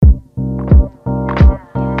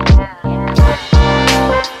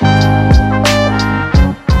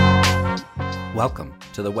Welcome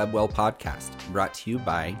to the WebWell podcast, brought to you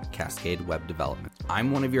by Cascade Web Development. I'm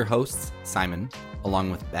one of your hosts, Simon, along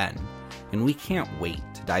with Ben, and we can't wait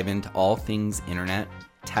to dive into all things internet,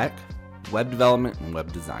 tech, web development, and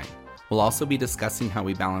web design. We'll also be discussing how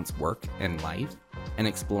we balance work and life and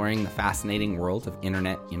exploring the fascinating world of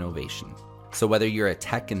internet innovation. So whether you're a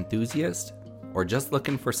tech enthusiast or just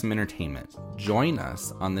looking for some entertainment, join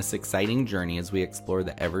us on this exciting journey as we explore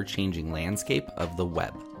the ever-changing landscape of the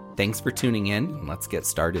web. Thanks for tuning in, and let's get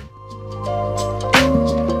started. All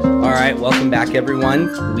right, welcome back,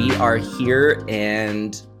 everyone. We are here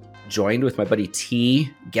and joined with my buddy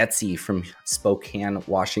T. Getzy from Spokane,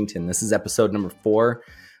 Washington. This is episode number 4.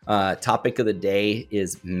 Topic of the day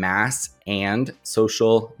is mass and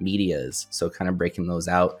social medias. So kind of breaking those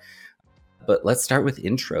out. But let's start with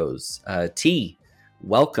intros. T,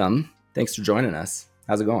 welcome. Thanks for joining us.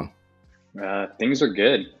 How's it going? Things are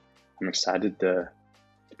good. I'm excited to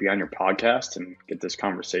be on your podcast and get this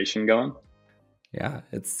conversation going. Yeah,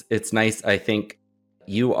 it's nice. I think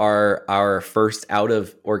you are our first out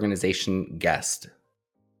of organization guest.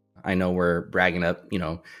 I know we're bragging up,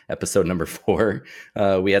 episode number 4.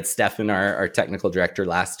 We had Stefan, our technical director,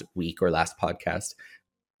 last week or last podcast,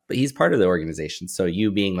 but he's part of the organization. So you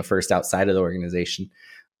being the first outside of the organization,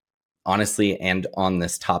 honestly, and on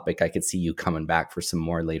this topic, I could see you coming back for some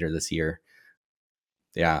more later this year.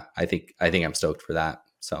 Yeah, I think I'm stoked for that.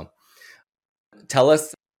 So tell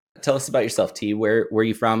us about yourself, T. Where are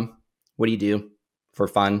you from? What do you do for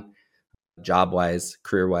fun, job-wise,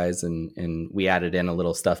 career-wise? And we added in a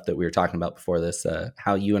little stuff that we were talking about before this,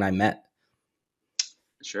 how you and I met.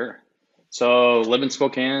 Sure. So live in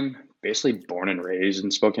Spokane, basically born and raised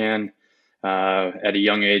in Spokane. At a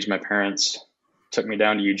young age, my parents took me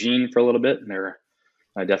down to Eugene for a little bit, and they're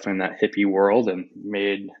definitely in that hippie world, and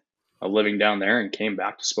made a living down there and came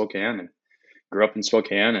back to Spokane and grew up in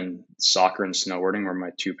Spokane, and soccer and snowboarding were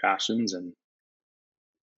my two passions. And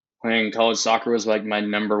playing college soccer was like my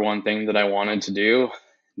number one thing that I wanted to do.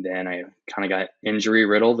 Then I kind of got injury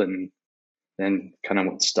riddled, and then kind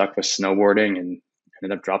of stuck with snowboarding, and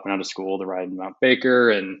ended up dropping out of school to ride Mount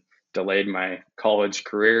Baker, and delayed my college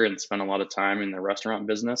career and spent a lot of time in the restaurant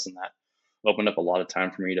business. And that opened up a lot of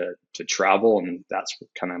time for me to travel. And that's what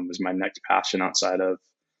kind of was my next passion outside of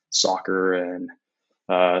soccer and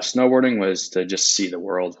snowboarding, was to just see the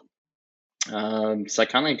world. So I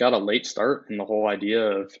kind of got a late start in the whole idea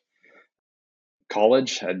of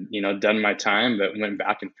college. Had done my time, but went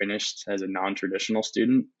back and finished as a non-traditional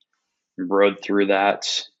student. Rode through that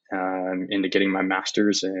into getting my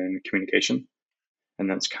master's in communication, and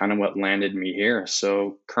that's kind of what landed me here.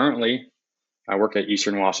 So currently, I work at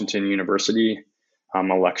Eastern Washington University.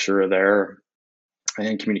 I'm a lecturer there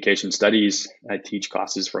in communication studies. I teach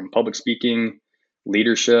classes from public speaking,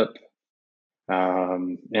 leadership,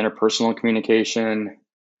 interpersonal communication,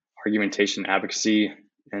 argumentation advocacy,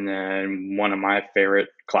 and then one of my favorite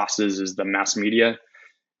classes is the mass media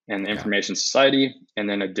and the information society, and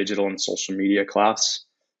then a digital and social media class.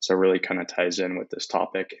 So it really kind of ties in with this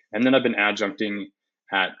topic. And then I've been adjuncting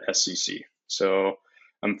at SCC. So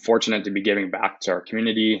I'm fortunate to be giving back to our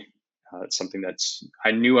community. It's something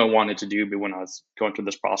I knew I wanted to do, but when I was going through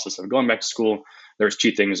this process of going back to school, there's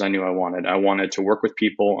 2 things I knew I wanted. I wanted to work with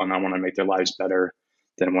people, and I want to make their lives better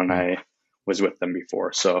than when I was with them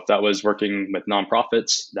before. So if that was working with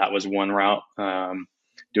nonprofits, that was one route.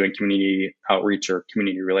 Doing community outreach or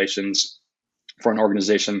community relations for an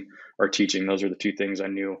organization, or teaching. Those are the 2 things I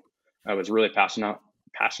knew I was really passionate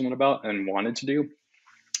about and wanted to do.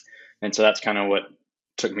 And so that's kind of what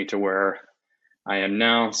took me to where I am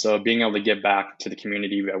now. So being able to give back to the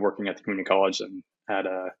community by working at the community college and at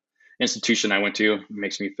a institution I went to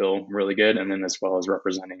makes me feel really good. And then as well as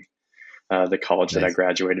representing the college that I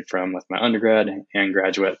graduated from with my undergrad and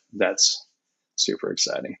graduate, that's super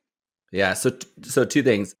exciting. Yeah. So 2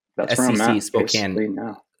 things. That's where I'm at, Spokane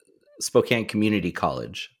now. Spokane Community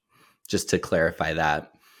College, just to clarify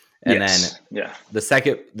that. And then the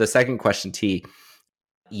second question, T,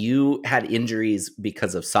 you had injuries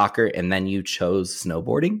because of soccer, and then you chose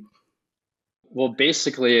snowboarding? Well,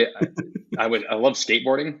 basically, I love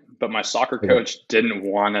skateboarding, but my soccer coach didn't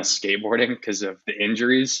want us skateboarding because of the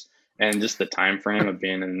injuries and just the time frame of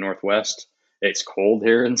being in the Northwest. It's cold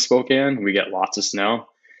here in Spokane. We get lots of snow,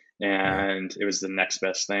 and it was the next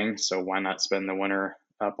best thing. So why not spend the winter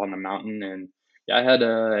up on the mountain? And I had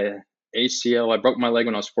a ACL. I broke my leg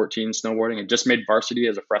when I was 14 snowboarding. I just made varsity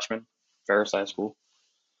as a freshman, Ferris High School.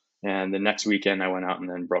 And the next weekend I went out and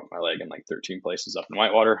then broke my leg in like 13 places up in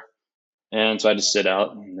Whitewater. And so I had to sit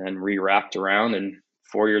out and then re-wrapped around. And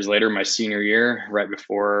 4 years later, my senior year, right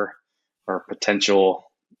before our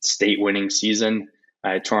potential state winning season,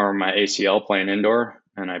 I tore my ACL playing indoor,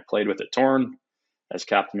 and I played with it torn. As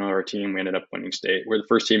captain of our team, we ended up winning state. We're the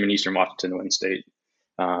first team in Eastern Washington to win state,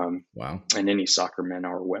 Wow. and any soccer men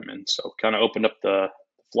or women. So kind of opened up the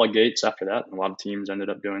floodgates after that, and a lot of teams ended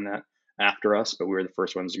up doing that after us, but we were the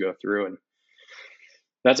first ones to go through, and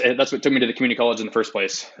that's what took me to the community college in the first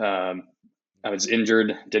place. I was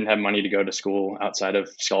injured, didn't have money to go to school outside of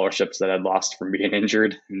scholarships that I'd lost from being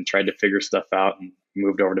injured, and tried to figure stuff out, and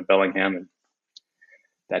moved over to Bellingham, and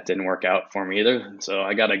that didn't work out for me either. So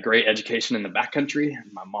I got a great education in the backcountry.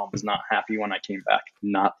 My mom was not happy when I came back,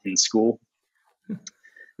 not in school.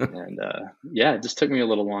 And yeah, it just took me a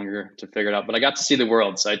little longer to figure it out, but I got to see the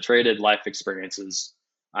world. So I traded life experiences,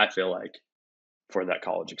 I feel like, for that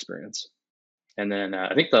college experience. And then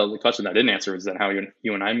I think the question I didn't answer was then how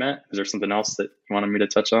you and I met. Is there something else that you wanted me to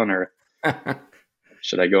touch on, or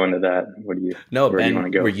should I go into that? No, Where do you want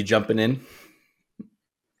Ben, to were go? you jumping in?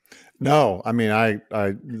 No, I mean,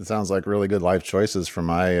 it sounds like really good life choices from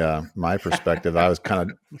my perspective. I was kind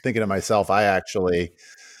of thinking to myself, I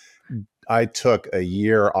took a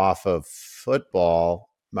year off of football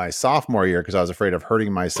my sophomore year because I was afraid of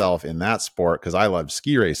hurting myself in that sport because I loved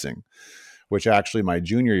ski racing, which actually my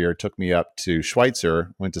junior year took me up to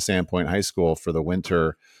Schweitzer, went to Sandpoint High School for the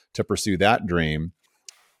winter to pursue that dream.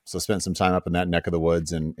 So spent some time up in that neck of the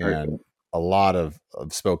woods, and Very and cool. a lot of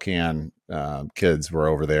Spokane kids were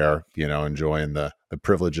over there, enjoying the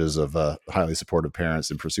privileges of highly supportive parents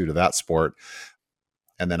in pursuit of that sport.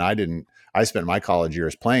 And then I spent my college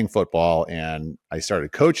years playing football, and I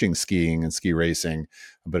started coaching skiing and ski racing,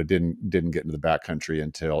 but it didn't get into the backcountry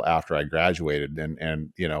until after I graduated.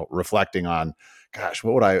 And reflecting on, gosh,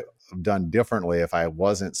 what would I have done differently if I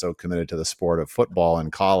wasn't so committed to the sport of football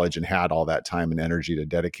in college and had all that time and energy to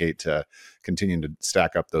dedicate to continuing to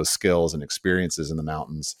stack up those skills and experiences in the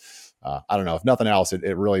mountains. I don't know, if nothing else,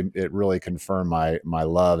 it really confirmed my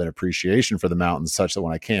love and appreciation for the mountains, such that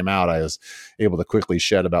when I came out, I was able to quickly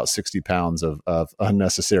shed about 60 pounds of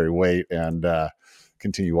unnecessary weight and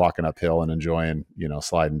continue walking uphill and enjoying,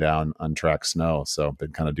 sliding down untracked snow. So I've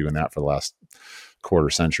been kind of doing that for the last quarter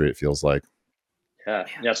century, it feels like. Yeah,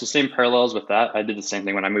 yeah. So same parallels with that. I did the same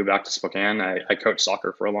thing when I moved back to Spokane. I coached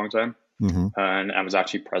soccer for a long time, Mm-hmm. and I was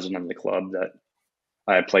actually president of the club that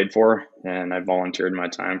I had played for, and I volunteered my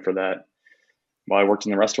time for that while I worked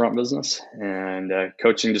in the restaurant business. And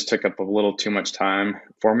coaching just took up a little too much time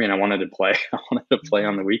for me, and I wanted to play. I wanted to play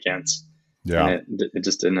on the weekends, and Yeah, it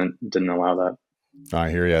just didn't allow that.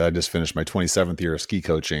 I hear you. I just finished my 27th year of ski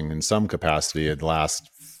coaching in some capacity. At the last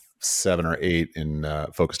 7 or 8 in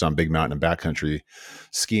focused on big mountain and backcountry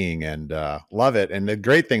skiing, and love it. And the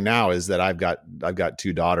great thing now is that I've got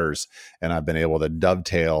 2 daughters, and I've been able to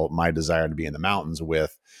dovetail my desire to be in the mountains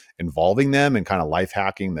with involving them and kind of life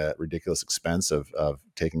hacking the ridiculous expense of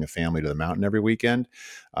taking a family to the mountain every weekend,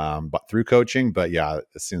 but through coaching. But yeah,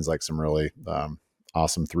 it seems like some really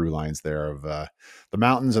awesome through lines there of the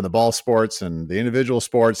mountains and the ball sports and the individual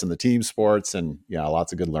sports and the team sports, and yeah,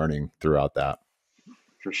 lots of good learning throughout that.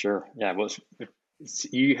 For sure. Yeah. Well,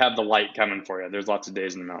 you have the light coming for you. There's lots of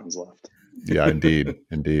days in the mountains left. Yeah, indeed.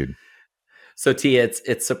 So T,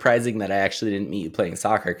 it's surprising that I actually didn't meet you playing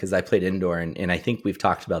soccer, because I played indoor, and I think we've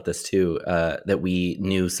talked about this too, that we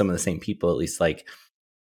knew some of the same people, at least like,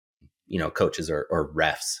 coaches or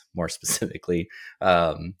refs more specifically.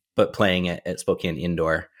 But playing at Spokane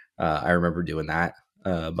indoor, I remember doing that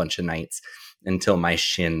a bunch of nights until my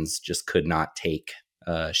shins just could not take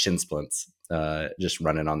shin splints. Just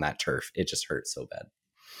running on that turf, it just hurt so bad.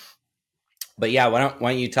 But yeah, why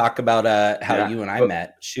don't you talk about how Yeah. you and I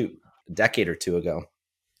met? Shoot, a decade or two ago.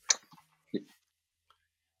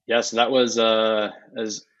 Yeah. So that was so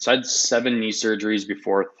I had 7 knee surgeries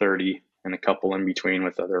before 30, and a couple in between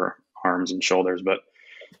with other arms and shoulders. But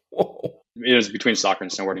Whoa. it was between soccer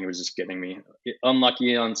and snowboarding. It was just getting me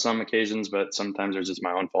unlucky on some occasions, but sometimes it was just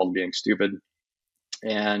my own fault being stupid.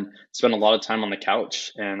 And spent a lot of time on the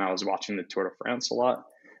couch, and I was watching the Tour de France a lot,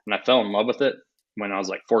 and I fell in love with it when I was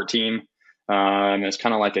like 14. It's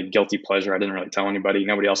kind of like a guilty pleasure. I didn't really tell anybody.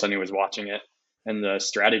 Nobody else I knew was watching it, and the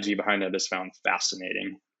strategy behind it I just found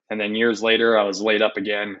fascinating. And then years later, I was laid up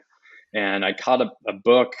again, and I caught a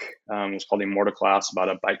book. It was called Immortal Class, about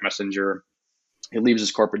a bike messenger. He leaves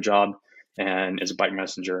his corporate job and is a bike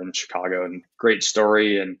messenger in Chicago, and great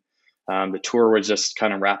story. And the tour was just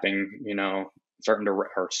kind of wrapping, starting to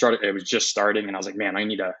or start. It was just starting, and I was like, man, I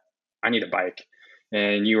need a bike.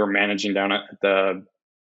 And you were managing down at the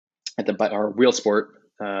our Wheel Sport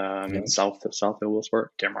Yep. in Southfield Wheel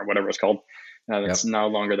Sport. Can't remember whatever it's called. It's Yep. no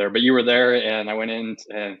longer there, but you were there, and I went in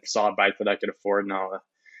and saw a bike that I could afford, and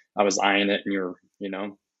I was eyeing it, and you were,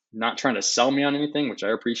 not trying to sell me on anything, which I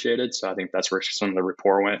appreciated. So I think that's where some of the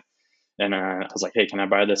rapport went. And I was like, hey, can I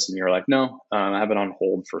buy this? And you're like, no, I have it on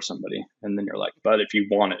hold for somebody. And then you're like, but if you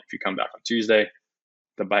want it, if you come back on Tuesday,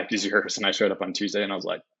 the bike is yours. And I showed up on Tuesday and I was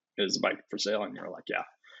like, is the bike for sale? And you're like, yeah.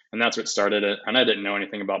 And that's what started it. And I didn't know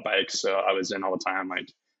anything about bikes. So I was in all the time,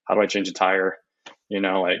 like, how do I change a tire?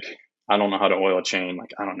 Like, I don't know how to oil a chain.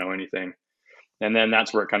 Like, I don't know anything. And then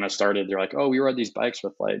that's where it kind of started. They're like, oh, we ride these bikes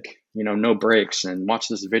with like, no brakes and watch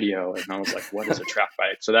this video. And I was like, what is a track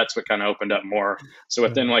bike? So that's what kind of opened up more. So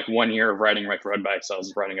within like 1 year of riding like road bikes, I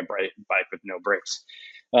was riding a bike with no brakes,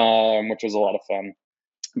 which was a lot of fun.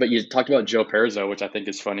 But you talked about Joe Perzo, which I think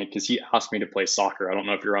is funny because he asked me to play soccer. I don't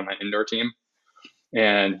know if you're on that indoor team.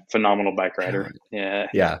 And phenomenal bike rider. Yeah.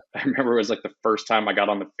 I remember it was like the first time I got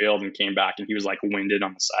on the field and came back and he was like winded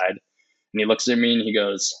on the side. And he looks at me and he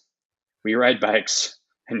goes, we ride bikes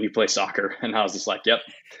and you play soccer. And I was just like, yep,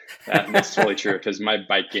 that's totally true. Because my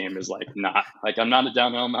bike game is like not like, I'm not a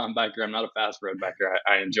downhill mountain biker. I'm not a fast road biker.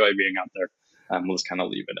 I enjoy being out there. We'll just kind of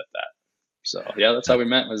leave it at that. So yeah, that's how we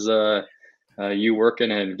met, was you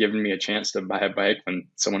working and giving me a chance to buy a bike when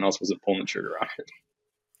someone else wasn't pulling the trigger on it.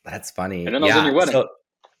 That's funny. And then I was in your wedding.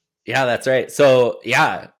 Yeah, that's right. So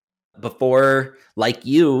yeah, before, like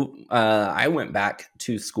you, I went back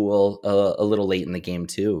to school a little late in the game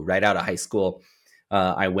too. Right out of high school,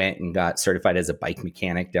 I went and got certified as a bike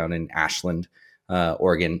mechanic down in Ashland,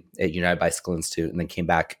 Oregon at United Bicycle Institute, and then came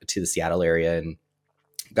back to the Seattle area and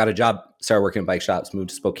got a job, started working in bike shops, moved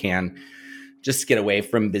to Spokane just to get away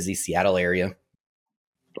from busy Seattle area,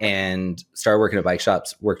 and started working at bike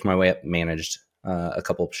shops, worked my way up, managed a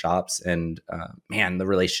couple of shops, and man, the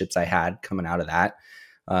relationships I had coming out of that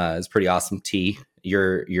is pretty awesome. T,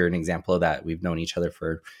 you're an example of that. We've known each other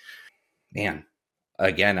for, man,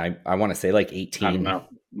 again, I want to say like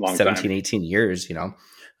 17, 18 years,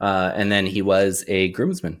 and then he was a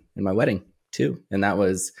groomsman in my wedding too. And that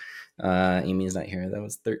was, Amy's not here. That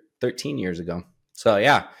was 13 years ago. So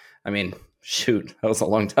yeah, I mean, shoot, that was a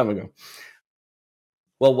long time ago.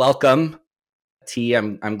 Well, welcome, T.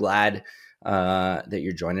 I'm glad that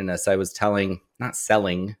you're joining us. I was telling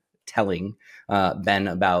Ben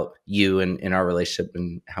about you and our relationship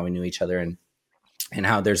and how we knew each other, and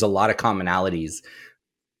how there's a lot of commonalities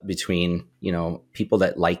between, people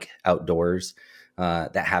that like outdoors,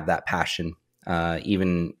 that have that passion.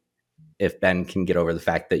 Even if Ben can get over the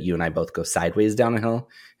fact that you and I both go sideways down a hill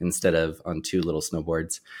instead of on two little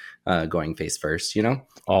snowboards, going face first,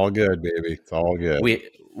 All good, baby. It's all good.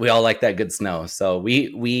 We all like that good snow. So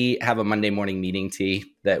we have a Monday morning meeting,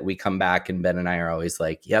 T, that we come back, and Ben and I are always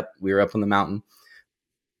like, yep, we were up on the mountain,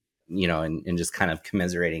 and just kind of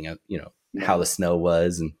commiserating of, how the snow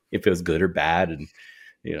was and if it was good or bad. And,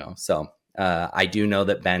 so I do know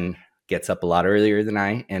that Ben gets up a lot earlier than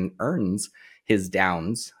I and earns his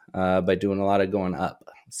downs by doing a lot of going up.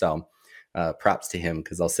 So props to him,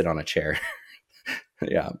 because I'll sit on a chair.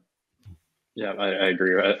 Yeah. Yeah, I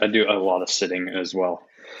agree. I do a lot of sitting as well.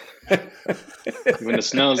 When the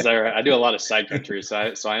snow's there, I do a lot of side country, so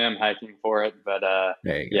I am hiking for it. But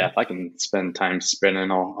yeah, if I can spend time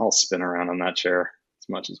spinning, I'll spin around on that chair as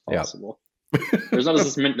much as possible. Yep. There's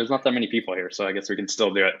not that many people here, so I guess we can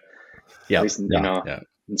still do it. Yeah, at least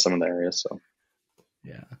in some of the areas. So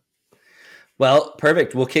yeah. Well,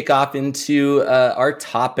 perfect. We'll kick off into our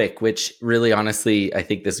topic, which really, honestly, I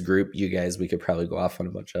think this group, you guys, we could probably go off on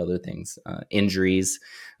a bunch of other things, injuries,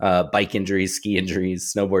 bike injuries, ski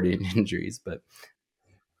injuries, snowboarding injuries. But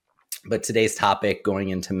today's topic, going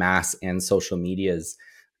into mass and social medias,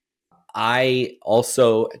 I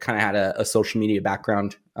also kind of had a social media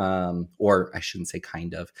background, or I shouldn't say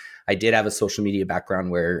kind of. I did have a social media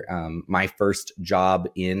background where my first job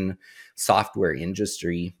in software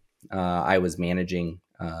industry, I was managing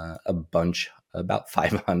a bunch, about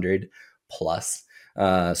 500 plus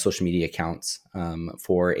social media accounts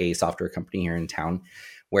for a software company here in town,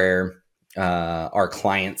 where our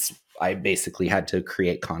clients, I basically had to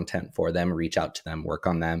create content for them, reach out to them, work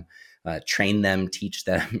on them, train them, teach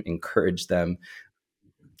them, encourage them,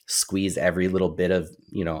 squeeze every little bit of,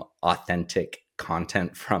 authentic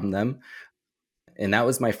content from them. And that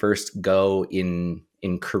was my first go in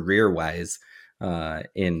career wise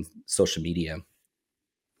in social media.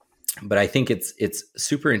 But I think it's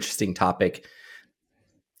super interesting topic.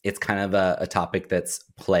 It's kind of a topic that's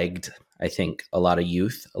plagued, I think, a lot of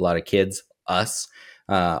youth, a lot of kids, us,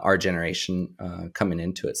 our generation coming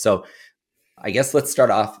into it. So I guess let's start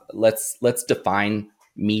off. Let's define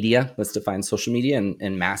media. Let's define social media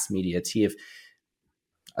and mass media. T,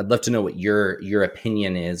 I'd love to know what your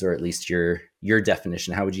opinion is, or at least your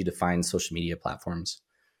definition. How would you define social media platforms?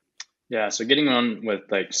 Yeah, so getting on with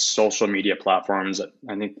like social media platforms,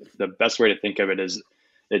 I think the best way to think of it is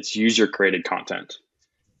it's user created content.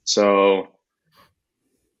 So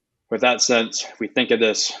with that sense, if we think of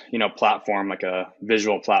this, platform like a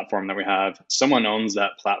visual platform that we have, someone owns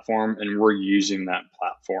that platform and we're using that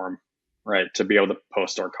platform, right, to be able to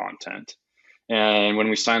post our content. And when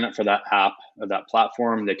we sign up for that app or that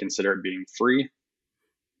platform, they consider it being free.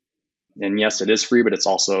 And yes, it is free, but it's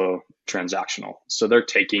also transactional. So they're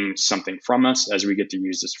taking something from us as we get to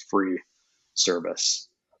use this free service.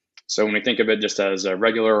 So when we think of it just as a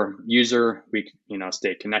regular user, we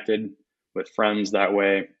stay connected with friends that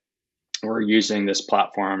way. We're using this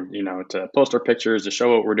platform, to post our pictures, to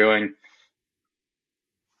show what we're doing.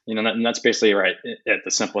 And that's basically right at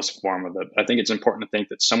the simplest form of it. I think it's important to think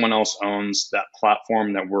that someone else owns that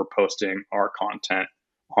platform that we're posting our content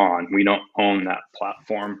on. We don't own that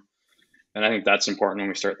platform. And I think that's important when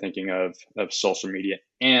we start thinking of social media,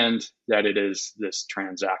 and that it is this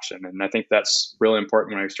transaction. And I think that's really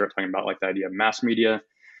important when we start talking about like the idea of mass media,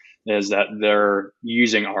 is that they're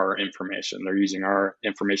using our information. They're using our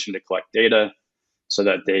information to collect data so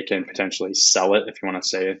that they can potentially sell it, if you want to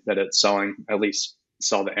say that it's selling, at least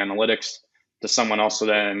sell the analytics to someone else. So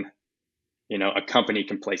then, a company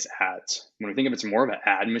can place ads. When we think of it's more of an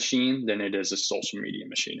ad machine than it is a social media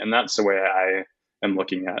machine. And that's the way I am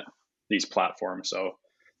looking at these platforms. So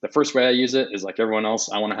the first way I use it is like everyone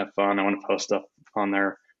else. I want to have fun. I want to post stuff on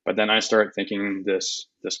there. But then I start thinking this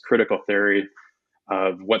critical theory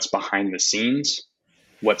of what's behind the scenes,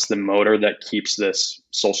 what's the motor that keeps this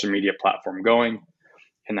social media platform going,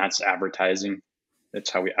 and that's advertising. It's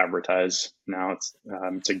how we advertise now.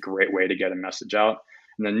 It's a great way to get a message out.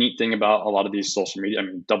 And the neat thing about a lot of these social media,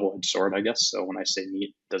 double-edged sword, I guess. So when I say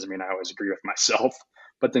neat, doesn't mean I always agree with myself.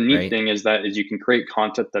 But the neat thing is that you can create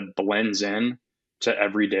content that blends in to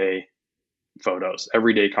everyday photos,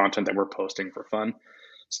 everyday content that we're posting for fun.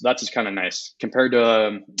 So that's just kind of nice compared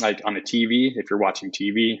to like on a TV. If you're watching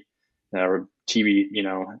TV, or TV,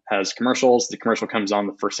 has commercials. The commercial comes on.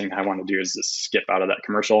 The first thing I want to do is just skip out of that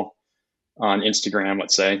commercial. On Instagram,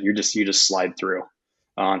 let's say you just slide through.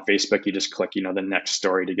 On Facebook, you just click, the next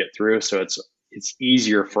story to get through. So it's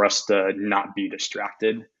easier for us to not be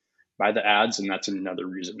distracted by the ads, and that's another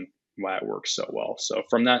reason why it works so well. So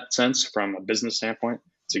from that sense, from a business standpoint,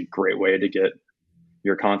 it's a great way to get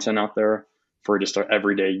your content out there. For just our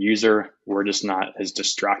everyday user, we're just not as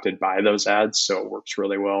distracted by those ads. So it works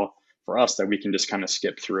really well for us that we can just kind of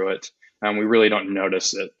skip through it. And we really don't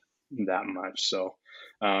notice it that much. So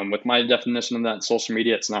with my definition of that social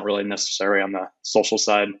media, it's not really necessary on the social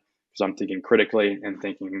side, because I'm thinking critically and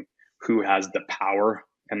thinking who has the power,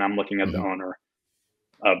 and I'm looking at the owner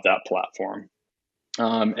of that platform.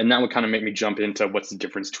 And that would kind of make me jump into what's the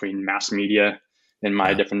difference between mass media in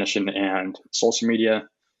my definition and social media.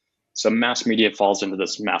 So mass media falls into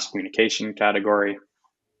this mass communication category,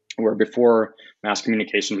 where before mass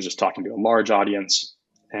communication was just talking to a large audience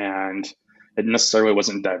and it necessarily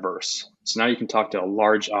wasn't diverse. So now you can talk to a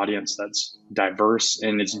large audience that's diverse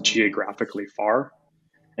and is geographically far.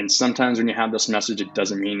 And sometimes when you have this message, it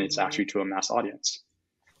doesn't mean it's actually to a mass audience.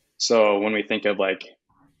 So when we think of like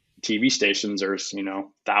TV stations, there's,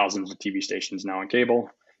 thousands of TV stations now on cable.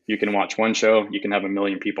 You can watch one show, you can have 1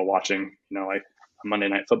 million people watching, like a Monday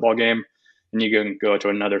Night Football game, and you can go to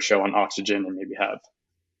another show on Oxygen and maybe have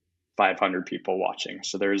 500 people watching.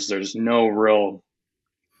 So there's no real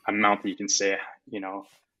amount that you can say, the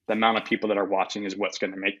amount of people that are watching is what's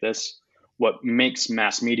going to make this. What makes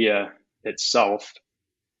mass media itself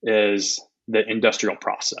is the industrial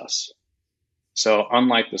process. So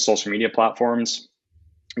unlike the social media platforms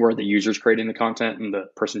where the user's creating the content and the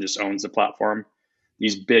person just owns the platform,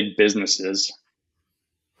 these big businesses,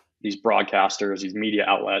 these broadcasters, these media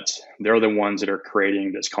outlets, they're the ones that are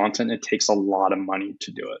creating this content. It takes a lot of money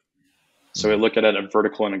to do it. So we look at it at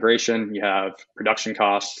vertical integration. You have production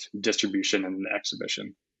costs, distribution, and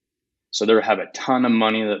exhibition. So they have a ton of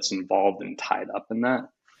money that's involved and tied up in that.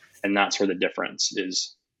 And that's where the difference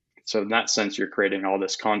is. So in that sense, you're creating all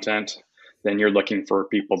this content, then you're looking for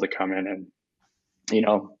people to come in and,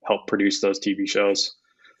 help produce those TV shows.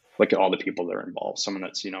 Look at all the people that are involved. Someone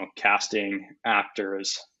that's, casting,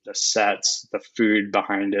 actors, the sets, the food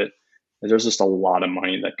behind it. There's just a lot of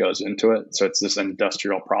money that goes into it. So it's this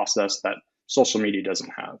industrial process that social media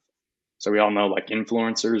doesn't have. So we all know, like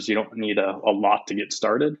influencers, you don't need a lot to get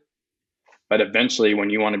started. But eventually, when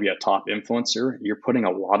you want to be a top influencer, you're putting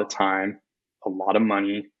a lot of time, a lot of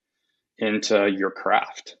money into your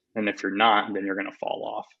craft. And if you're not, then you're going to fall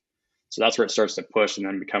off. So that's where it starts to push and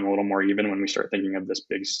then become a little more even when we start thinking of this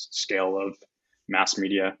big scale of mass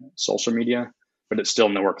media, social media. But it's still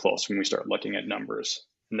nowhere close when we start looking at numbers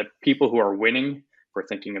And the people who are winning, if we're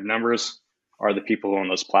thinking of numbers, are the people who own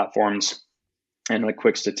those platforms. And like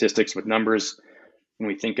quick statistics with numbers, when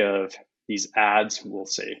we think of these ads, we'll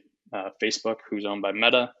say Facebook, who's owned by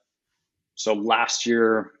Meta. So last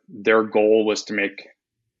year, their goal was to make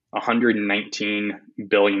 $119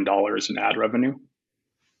 billion in ad revenue.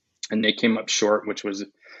 And they came up short, which was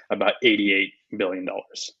about $88 billion.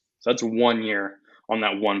 So that's 1 year on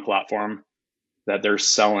that one platform that they're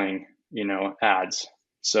selling, ads.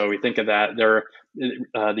 So we think of that.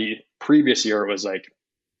 The previous year was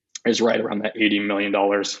right around that $80 million,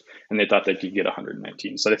 and they thought they could get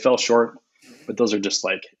 119. So they fell short, but those are just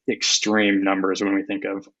like extreme numbers when we think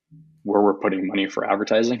of where we're putting money for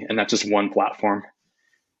advertising, and that's just one platform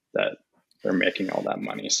that they're making all that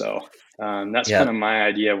money. So that's kind of my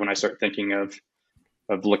idea when I start thinking of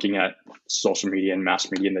looking at social media and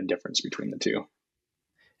mass media and the difference between the two.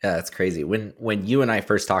 Yeah, that's crazy. When you and I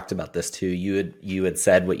first talked about this too, you had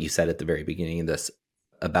said what you said at the very beginning of this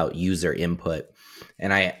about user input,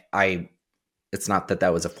 and I it's not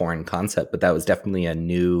that was a foreign concept, but that was definitely a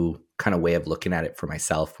new kind of way of looking at it for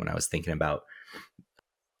myself when I was thinking about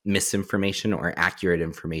misinformation or accurate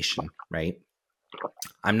information, right?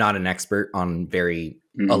 I'm not an expert on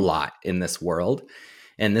a lot in this world.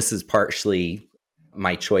 And this is partially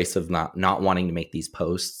my choice of not wanting to make these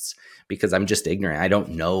posts because I'm just ignorant. I don't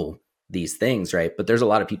know these things, right? But there's a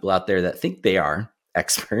lot of people out there that think they are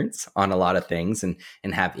experts on a lot of things and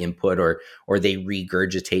have input or they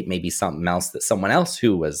regurgitate maybe something else that someone else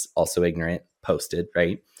who was also ignorant posted,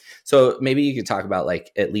 right? So maybe you could talk about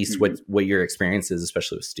like at least what your experience is,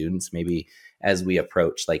 especially with students, maybe as we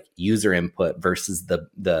approach like user input versus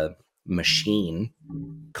the machine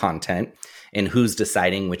content and who's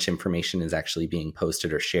deciding which information is actually being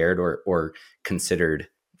posted or shared or considered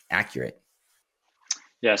accurate.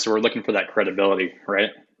 Yeah. So we're looking for that credibility,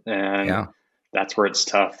 right? And that's where it's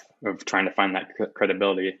tough of trying to find that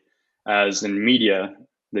credibility. As in media,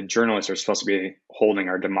 the journalists are supposed to be holding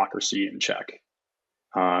our democracy in check.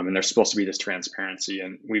 And there's supposed to be this transparency,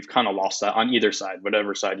 and we've kind of lost that on either side,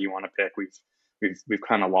 whatever side you want to pick. We've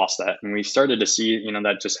kind of lost that, and we started to see,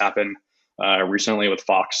 that just happened recently with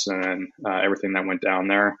Fox and everything that went down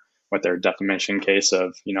there with their defamation case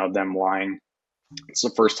of them lying. It's the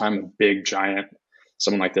first time a big giant,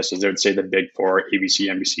 someone like this, as they would say, the big four: ABC,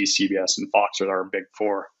 NBC, CBS, and Fox are our big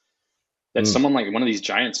four. That someone like one of these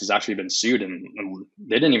giants has actually been sued, and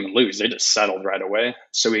they didn't even lose. They just settled right away.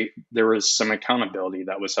 So there was some accountability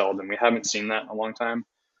that was held, and we haven't seen that in a long time.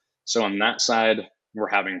 So on that side, we're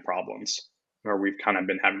having problems, where we've kind of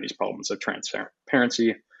been having these problems of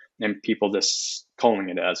transparency and people just calling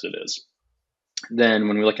it as it is. Then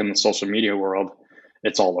when we look in the social media world,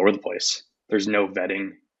 it's all over the place. There's no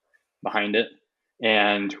vetting behind it.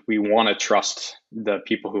 And we want to trust the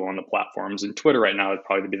people who own the platforms. And Twitter right now would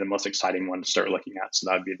probably be the most exciting one to start looking at. So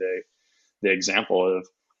that would be the example of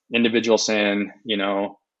individuals saying,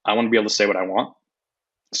 I want to be able to say what I want.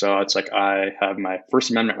 So it's like I have my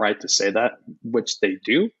First Amendment right to say that, which they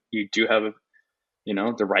do. You do have,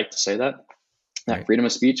 the right to say that Right. Freedom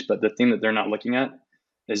of speech. But the thing that they're not looking at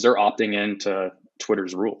is they're opting into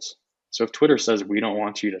Twitter's rules. So if Twitter says we don't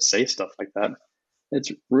want you to say stuff like that,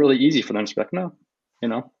 it's really easy for them to be like, no,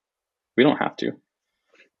 we don't have to.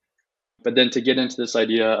 But then to get into this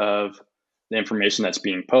idea of the information that's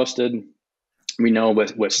being posted, we know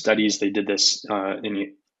with studies, they did this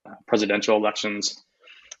in presidential elections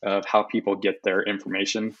of how people get their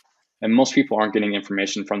information. And most people aren't getting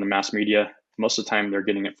information from the mass media. Most of the time, they're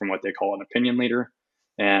getting it from what they call an opinion leader.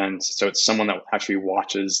 And so it's someone that actually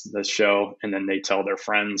watches the show, and then they tell their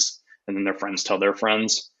friends, and then their friends tell their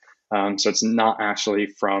friends. So it's not actually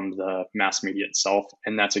from the mass media itself.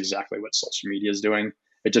 And that's exactly what social media is doing.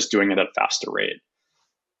 It's just doing it at a faster rate.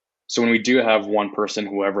 So when we do have one person,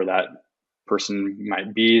 whoever that person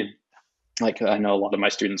might be, like I know a lot of my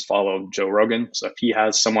students follow Joe Rogan. So if he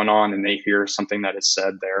has someone on and they hear something that is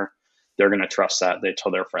said there, they're going to trust that. They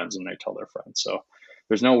tell their friends and they tell their friends. So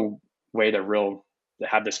there's no way to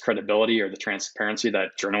have this credibility or the transparency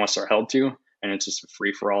that journalists are held to. And it's just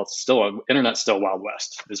free for all. Internet's still Wild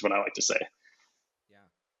West is what I like to say. Yeah.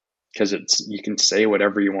 Because you can say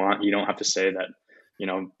whatever you want. You don't have to say that,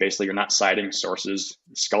 basically you're not citing sources.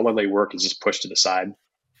 Scholarly work is just pushed to the side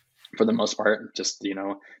for the most part. Just,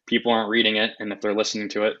 people aren't reading it. And if they're listening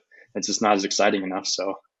to it, it's just not as exciting enough.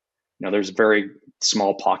 So, there's very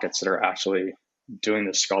small pockets that are actually doing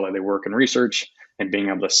this scholarly work and research and being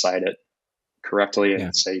able to cite it correctly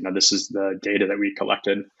and say, this is the data that we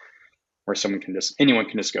collected. Where anyone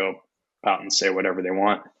can just go out and say whatever they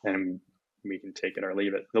want, and we can take it or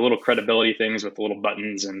leave it. The little credibility things with the little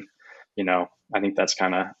buttons, and I think that's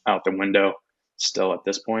kind of out the window. still at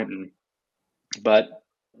this point. But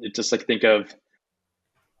it's just like, think of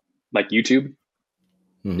like YouTube,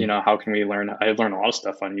 Mhm. how can we learn? I've learned a lot of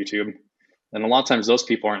stuff on YouTube. And a lot of times those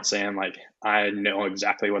people aren't saying like, I know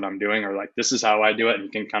exactly what I'm doing, or like, this is how I do it. And you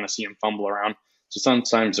can kind of see them fumble around. So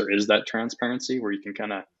sometimes there is that transparency where you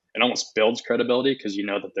can it almost builds credibility, because you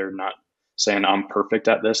know that they're not saying I'm perfect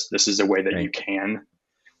at this. This is a way that you Right. can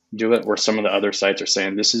do it. Where some of the other sites are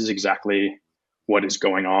saying this is exactly what is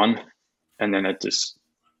going on. And then it just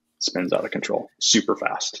spins out of control super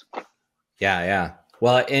fast. Yeah, yeah.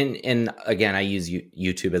 Well, and again, I use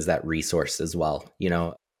YouTube as that resource as well.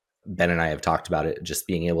 Ben and I have talked about it, just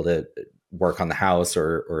being able to work on the house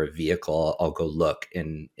or a vehicle. I'll go look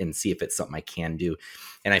and see if it's something I can do.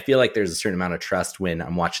 And I feel like there's a certain amount of trust when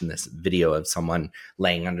I'm watching this video of someone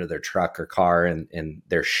laying under their truck or car, and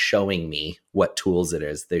they're showing me what tools it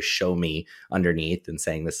is. They show me underneath and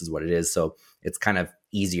saying this is what it is. So it's kind of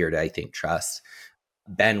easier to, I think, trust.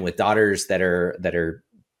 Ben, with daughters that are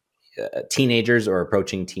teenagers or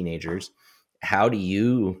approaching teenagers, how do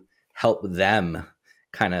you help them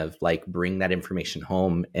kind of like bring that information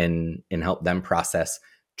home and help them process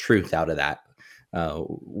truth out of that?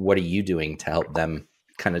 What are you doing to help them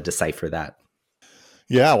kind of decipher that?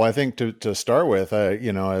 Yeah, well, I think to start with,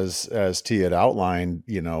 as T had outlined,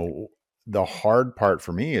 the hard part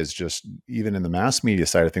for me is just even in the mass media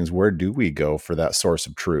side of things, where do we go for that source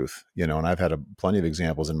of truth? And I've had plenty of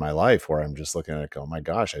examples in my life where I'm just looking at it, go, oh my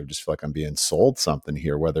gosh, I just feel like I'm being sold something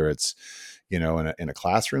here, whether it's in a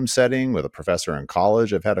classroom setting with a professor in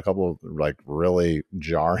college. I've had a couple of like really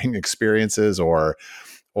jarring experiences, or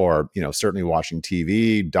certainly watching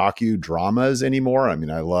TV docudramas anymore. I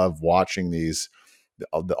mean, I love watching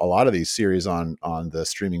a lot of these series on the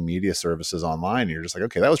streaming media services online. And you're just like,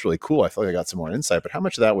 okay, that was really cool. I feel like I got some more insight, but how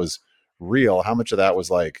much of that was real? How much of that was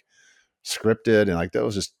like scripted? And like, that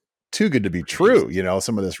was just too good to be true.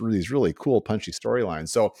 Some of these really cool, punchy storylines.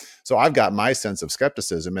 So I've got my sense of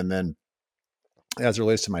skepticism. And then as it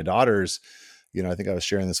relates to my daughters, I think I was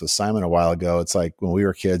sharing this with Simon a while ago. It's like when we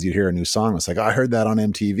were kids, you'd hear a new song. It's like, oh, I heard that on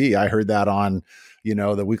MTV. I heard that on,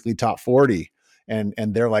 the weekly top 40. And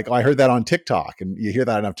they're like, oh, I heard that on TikTok. And you hear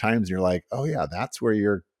that enough times and you're like, oh yeah, that's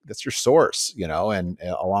your source, and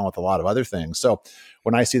along with a lot of other things. So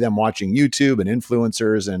when I see them watching YouTube and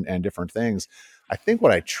influencers and different things, I think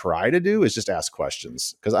what I try to do is just ask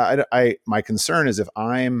questions. Cause my concern is if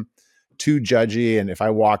I'm too judgy, and if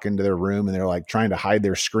I walk into their room and they're like trying to hide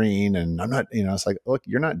their screen, and I'm not, it's like, look,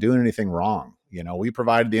 you're not doing anything wrong. We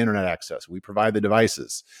provided the internet access, we provide the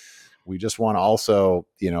devices. We just want to also,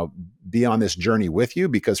 be on this journey with you,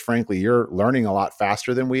 because frankly, you're learning a lot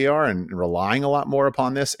faster than we are and relying a lot more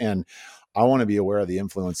upon this. And I want to be aware of the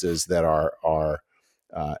influences that are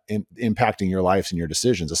impacting your lives and your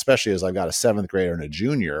decisions, especially as I've got a 7th grader and a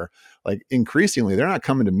junior. Like increasingly, they're not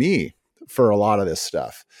coming to me for a lot of this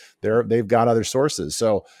stuff. They've got other sources.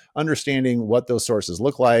 So understanding what those sources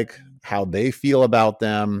look like, how they feel about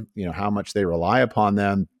them, how much they rely upon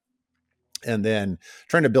them, and then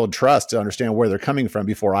trying to build trust to understand where they're coming from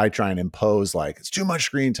before I try and impose like it's too much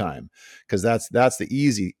screen time, because that's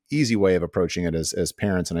the easy way of approaching it as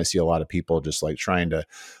parents. And I see a lot of people just like trying to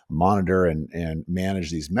monitor and manage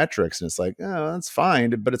these metrics, and it's like, oh, that's fine,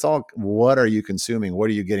 but it's all, what are you consuming? What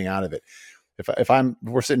are you getting out of it? If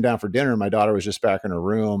we're sitting down for dinner and my daughter was just back in her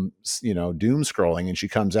room, doom scrolling, and she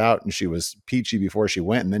comes out and she was peachy before she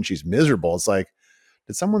went, and then she's miserable. It's like,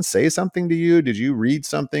 did someone say something to you? Did you read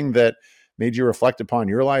something that made you reflect upon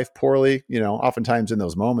your life poorly? Oftentimes in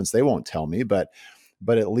those moments, they won't tell me, but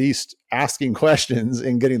at least asking questions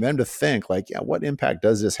and getting them to think like, yeah, what impact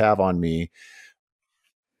does this have on me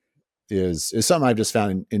is something I've just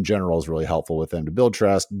found in general is really helpful with them to build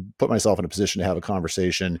trust, put myself in a position to have a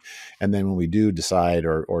conversation. And then when we do decide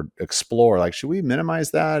or explore, like, should we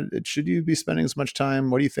minimize that? Should you be spending as much time?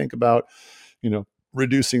 What do you think about,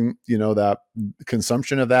 reducing, that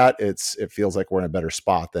consumption of that? It feels like we're in a better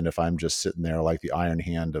spot than if I'm just sitting there like the iron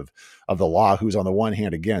hand of the law, who's on the one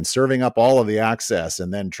hand, again, serving up all of the access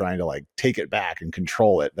and then trying to like take it back and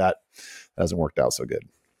control it. That hasn't worked out so good.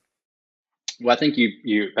 Well, I think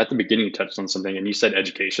you at the beginning you touched on something, and you said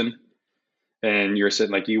education, and you were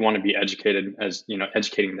saying like you want to be educated, as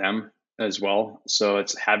educating them as well. So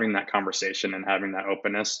it's having that conversation and having that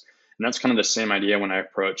openness, and that's kind of the same idea when I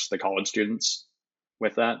approach the college students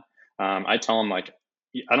with that. I tell them like,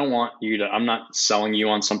 I don't want you to. I'm not selling you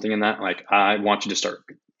on something in that. Like, I want you to start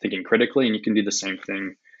thinking critically, and you can do the same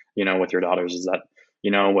thing, with your daughters. Is that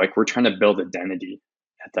like we're trying to build identity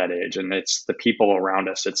at that age, and it's the people around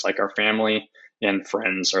us. It's like our family and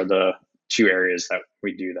friends are the two areas that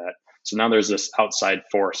we do that. So now there's this outside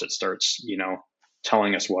force that starts,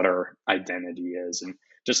 telling us what our identity is. And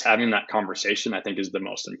just having that conversation, I think, is the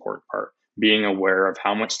most important part. Being aware of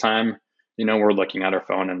how much time, we're looking at our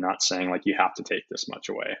phone, and not saying like, you have to take this much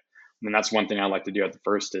away. And that's one thing I like to do at the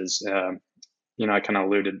first is, I kind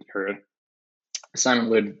of Simon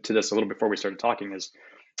alluded to this a little before we started talking, is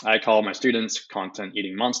I call my students content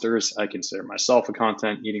eating monsters. I consider myself a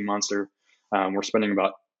content eating monster. We're spending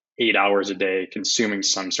about 8 hours a day consuming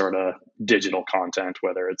some sort of digital content,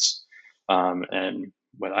 whether it's and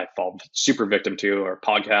what I fall super victim to are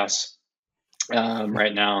podcasts.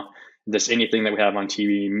 Right now, anything that we have on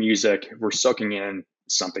TV, music, we're soaking in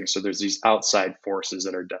something. So there's these outside forces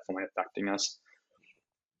that are definitely affecting us.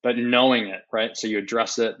 But knowing it, right? So you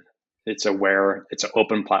address it. It's aware. It's an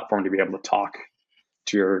open platform to be able to talk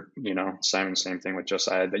to your, Simon, same thing with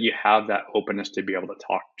Josiah, that you have that openness to be able to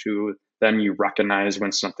talk to them. You recognize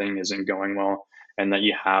when something isn't going well, and that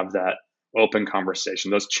you have that open conversation,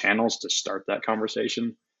 those channels to start that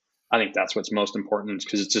conversation. I think that's what's most important,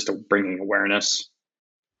 because it's just bringing awareness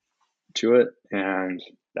to it. And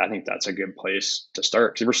I think that's a good place to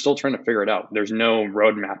start, because we're still trying to figure it out. There's no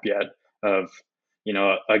roadmap yet of,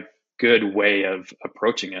 a good way of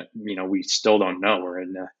approaching it. We still don't know. We're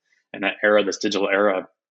in an era, this digital era,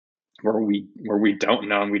 where we don't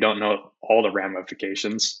know, and we don't know all the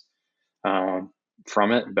ramifications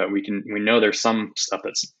from it, but we know there's some stuff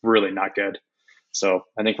that's really not good. So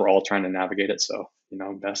I think we're all trying to navigate it. So,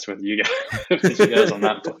 best with you guys, with you guys on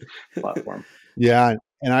that platform. Yeah.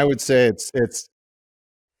 And I would say it's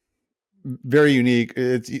very unique.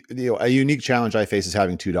 It's a unique challenge I face is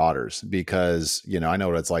having two daughters, because, I know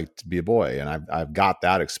what it's like to be a boy, and I've got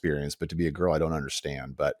that experience, but to be a girl, I don't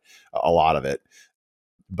understand, but a lot of it.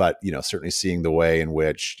 But, certainly seeing the way in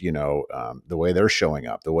which, the way they're showing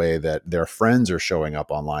up, the way that their friends are showing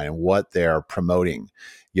up online, and what they're promoting,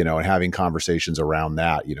 and having conversations around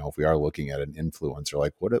that. If we are looking at an influencer,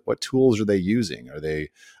 like what tools are they using? Are they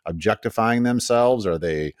objectifying themselves? Are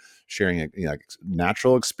they sharing,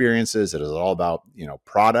 natural experiences? It is all about,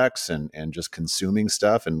 products and just consuming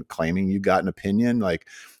stuff and claiming you've got an opinion. Like,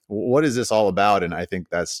 what is this all about? And I think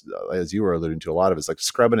that's, as you were alluding to, a lot of it's like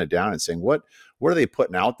scrubbing it down and saying, what are they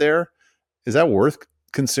putting out there? Is that worth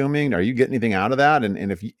consuming? Are you getting anything out of that?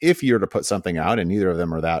 And if you're to put something out, and neither of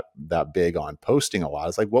them are that big on posting a lot,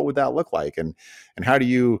 it's like, what would that look like? And how do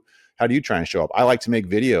you try and show up? I like to make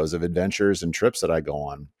videos of adventures and trips that I go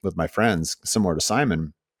on with my friends, similar to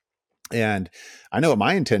Simon. And I know what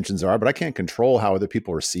my intentions are, but I can't control how other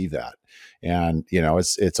people receive that. And,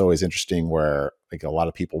 it's always interesting where, like, a lot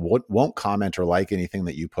of people won't comment or like anything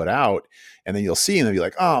that you put out. And then you'll see, and they'll be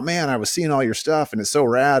like, oh man, I was seeing all your stuff and it's so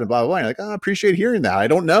rad, and blah, blah, blah. And you're like, oh, I appreciate hearing that. I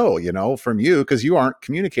don't know, from you, because you aren't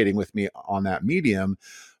communicating with me on that medium,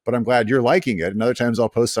 but I'm glad you're liking it. And other times I'll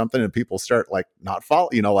post something and people start like not follow,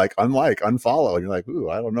 like unfollow. And you're like, ooh,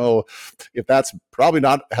 I don't know if that's probably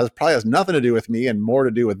has nothing to do with me and more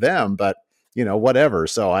to do with them, but whatever.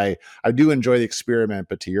 So I do enjoy the experiment,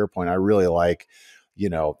 but to your point, I really like,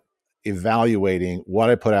 evaluating what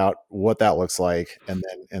I put out, what that looks like, and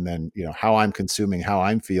then how I'm consuming, how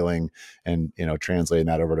I'm feeling, and translating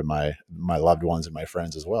that over to my loved ones and my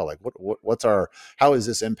friends as well. Like how is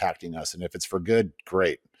this impacting us? And if it's for good,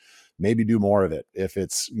 great. Maybe do more of it. If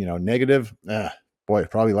it's negative, boy,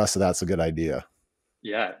 probably less of that's a good idea.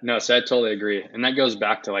 Yeah, no, so I totally agree. And that goes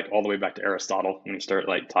back to all the way back to Aristotle, when we start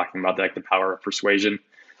talking about the power of persuasion.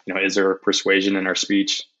 Is there persuasion in our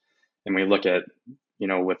speech? And we look at,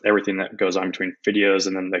 with everything that goes on between videos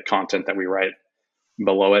and then the content that we write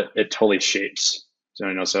below it, it totally shapes.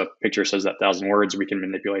 So, so a picture says 1,000 words, we can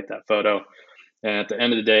manipulate that photo. And at the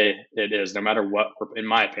end of the day, it is, no matter what, in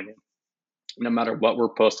my opinion, no matter what we're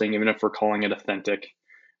posting, even if we're calling it authentic,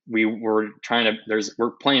 we're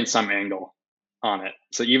playing some angle on it.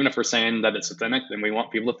 So even if we're saying that it's authentic, then we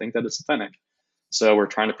want people to think that it's authentic. So we're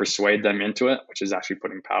trying to persuade them into it, which is actually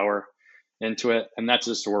putting power into it. And that's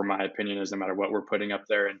just where my opinion is, no matter what we're putting up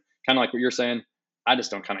there. And kind of like what you're saying, I just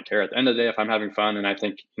don't kind of care. At the end of the day, if I'm having fun and I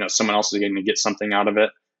think, someone else is going to get something out of it,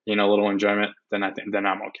 a little enjoyment, then then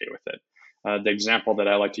I'm okay with it. The example that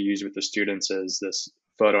I like to use with the students is this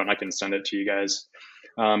photo, and I can send it to you guys.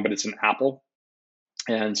 But it's an apple.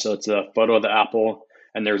 And so it's a photo of the apple,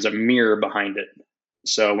 and there's a mirror behind it.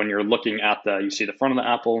 So when you're looking at you see the front of the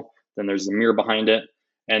apple, then there's the mirror behind it,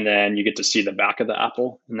 and then you get to see the back of the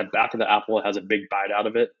apple. And the back of the apple has a big bite out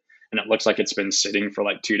of it, and it looks like it's been sitting for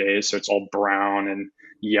 2 days. So it's all brown and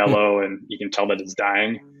yellow, and you can tell that it's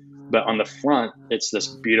dying. But on the front, it's this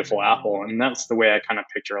beautiful apple. And that's the way I kind of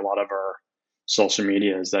picture a lot of our social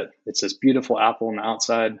media, is that it's this beautiful apple on the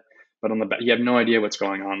outside, but on the back, you have no idea what's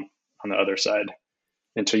going on the other side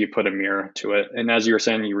until you put a mirror to it. And as you were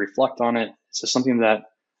saying, you reflect on it, Is this something that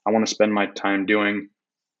I want to spend my time doing?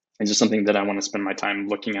 Is this something that I want to spend my time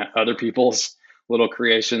looking at other people's little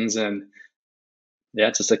creations? And yeah,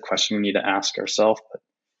 it's just a question we need to ask ourselves. But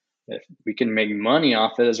if we can make money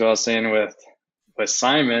off it, as I was saying with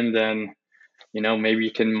Simon, then maybe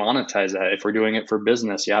you can monetize that. If we're doing it for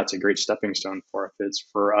business, yeah, it's a great stepping stone for it. If it's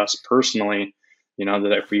for us personally,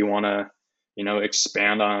 that if we want to,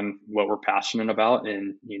 expand on what we're passionate about,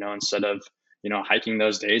 and, instead of, hiking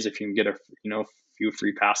those days, if you can get a, few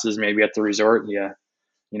free passes, maybe at the resort, yeah,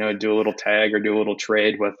 do a little tag or do a little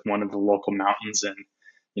trade with one of the local mountains and,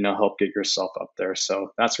 help get yourself up there.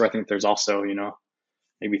 So that's where I think there's also,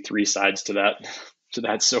 maybe three sides to that, to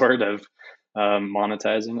that sort of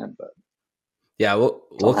monetizing it. But yeah,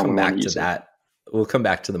 we'll come back to it. that. We'll come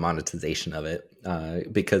back to the monetization of it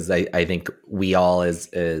because I think we all,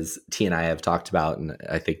 as T and I have talked about, and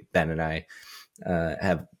I think Ben and I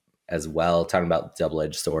have as well, talking about the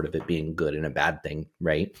double-edged sword of it being good and a bad thing,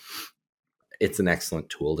 right? It's an excellent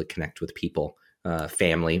tool to connect with people,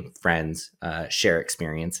 family, friends, share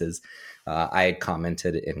experiences. I had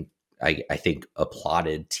commented and I think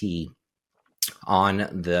applauded T on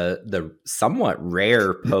the somewhat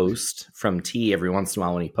rare post from T every once in a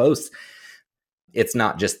while when he posts. It's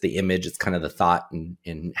not just the image, it's kind of the thought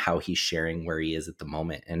and how he's sharing where he is at the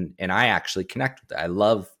moment. And I actually connect with it. I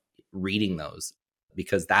love reading those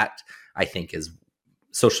because that, I think, is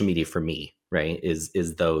social media for me, right?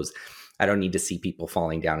 Is those. I don't need to see people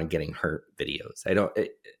falling down and getting hurt videos. Don't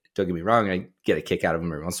get me wrong, I get a kick out of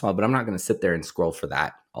them every once in a while, but I'm not going to sit there and scroll for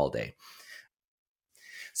that all day.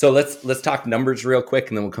 So let's talk numbers real quick,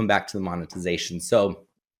 and then we'll come back to the monetization. So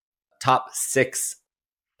top 6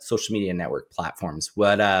 social media network platforms.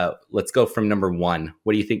 Let's go from number 1.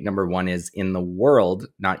 What do you think number 1 is in the world,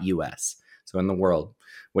 not US? So in the world,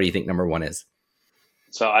 what do you think number 1 is?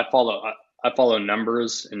 So I follow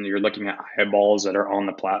numbers, and you're looking at eyeballs that are on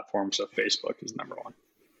the platform. So Facebook is number 1.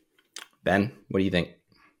 Ben, what do you think?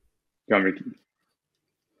 You want me to...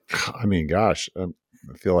 I mean, gosh, I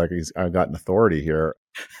feel like I've got an authority here.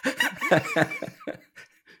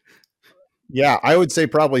 Yeah, I would say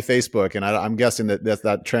probably Facebook, and I'm guessing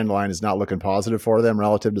that trend line is not looking positive for them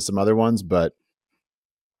relative to some other ones, but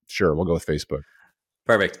sure, we'll go with Facebook.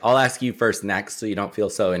 Perfect. I'll ask you first next, so you don't feel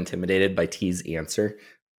so intimidated by T's answer.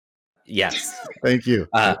 Yes. Thank you.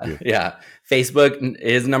 Yeah. Facebook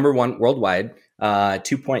is number 1 worldwide,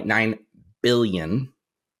 2.9 billion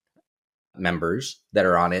members that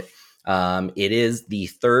are on it. It is the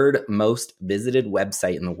 3rd most visited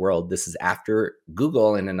website in the world. This is after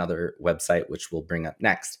Google and another website, which we'll bring up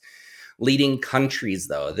next. Leading countries,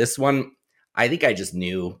 though. This one, I think I just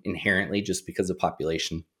knew inherently just because of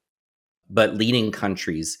population. But leading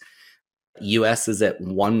countries, US is at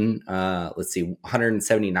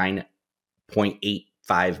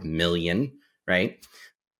 179.85 million, right?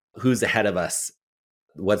 Who's ahead of us?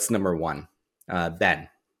 What's number 1? Ben,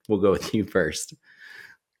 we'll go with you first.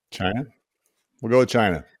 China? We'll go with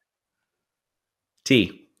China. I'm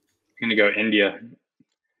T. going to go India.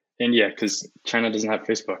 India, because China doesn't have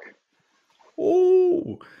Facebook.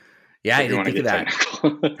 Oh, yeah, I didn't think of that.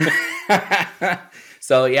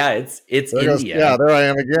 So yeah, it's India. Yeah, there I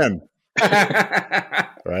am again.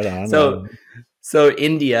 Right on. So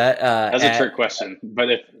India. That's a trick question, but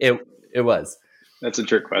if it was, that's a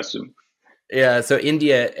trick question. Yeah, so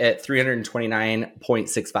India at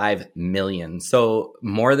 329.65 million, so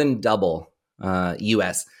more than double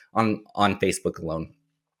US on Facebook alone,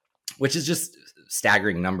 which is just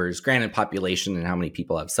staggering numbers. Granted, population and how many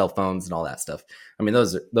people have cell phones and all that stuff. I mean,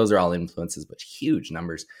 those are all influences, but huge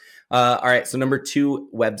numbers. All right, so number 2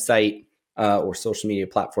 website or social media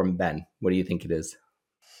platform, Ben, what do you think it is?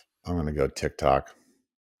 I'm going to go TikTok.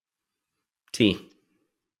 T.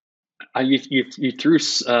 You threw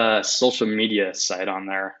social media site on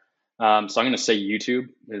there, so I'm going to say YouTube.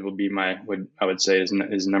 It will be I would say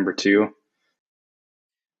is number 2,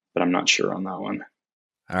 but I'm not sure on that one.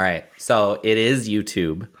 All right, so it is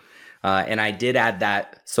YouTube, and I did add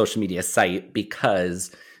that social media site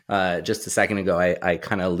because just a second ago I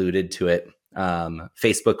kind of alluded to it.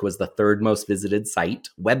 Facebook was the 3rd most visited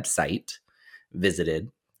website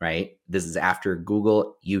visited. Right, this is after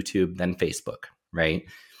Google, YouTube, then Facebook. Right.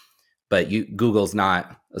 But Google's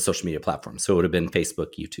not a social media platform, so it would have been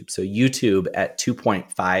Facebook, YouTube. So YouTube at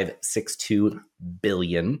 2.562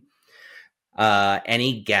 billion.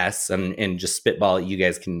 Any guess, and just spitball, you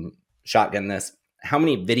guys can shotgun this. How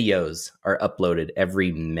many videos are uploaded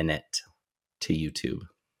every minute to YouTube?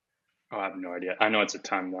 Oh, I have no idea. I know it's a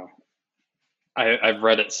ton, though. I've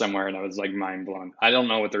read it somewhere, and I was like mind blown. I don't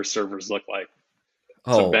know what their servers look like.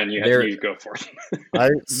 So Oh, Ben, you go for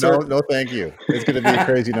it. No, thank you. It's going to be a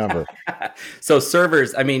crazy number. So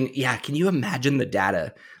servers, I mean, yeah, can you imagine the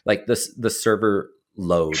data, like the server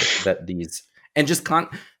load that these, and just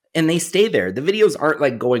and they stay there. The videos aren't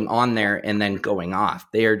like going on there and then going off.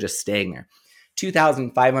 They are just staying there.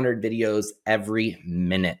 2,500 videos every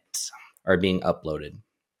minute are being uploaded,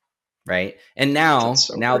 right? And now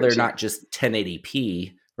they're crazy. not just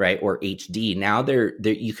 1080p, right, or HD. Now they're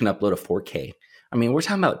you can upload a 4K. I mean, we're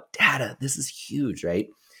talking about data. This is huge, right?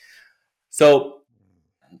 So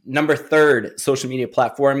number third, social media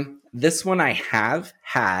platform. This one I have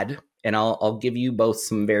had, and I'll give you both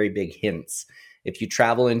some very big hints. If you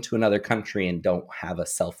travel into another country and don't have a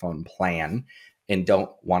cell phone plan and don't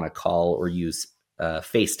want to call or use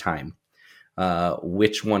FaceTime,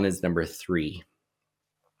 which one is number 3?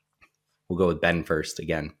 We'll go with Ben first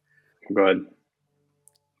again. Go ahead.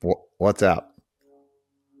 WhatsApp.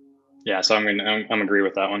 Yeah, so I'm agree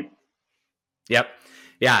with that one. Yep.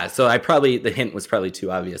 Yeah, so the hint was probably too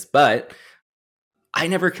obvious, but I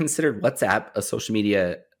never considered WhatsApp a social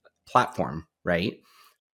media platform, right?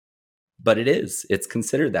 But it is. It's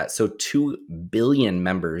considered that. So 2 billion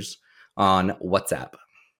members on WhatsApp.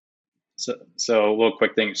 So a little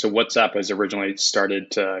quick thing. So WhatsApp was originally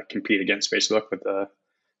started to compete against Facebook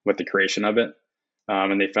with the creation of it,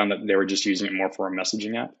 and they found that they were just using it more for a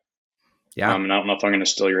messaging app. Yeah. And I don't know if I'm going to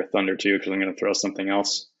steal your thunder too, because I'm going to throw something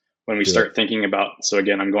else. When we start thinking about, so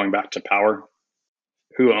again, I'm going back to power.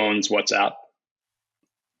 Who owns WhatsApp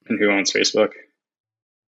and who owns Facebook?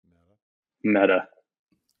 Meta.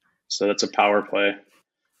 So that's a power play.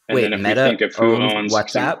 And wait, then if Meta we think of who owns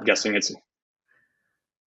WhatsApp, I'm guessing it's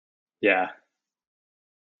yeah.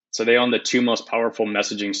 So they own the 2 most powerful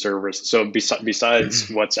messaging servers. So besides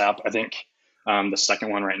WhatsApp, I think the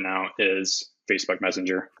second one right now is Facebook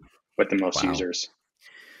Messenger with the most users.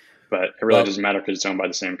 But it really doesn't matter because it's owned by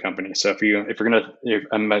the same company. So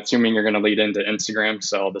I'm assuming you're gonna lead into Instagram.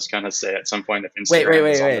 So I'll just kind of say at some point if Instagram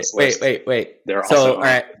is on this list, wait. They're so also all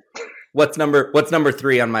right. What's number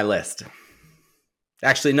 3 on my list?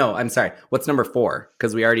 Actually, no, I'm sorry. What's number 4?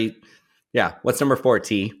 Because we already, yeah. What's number 4,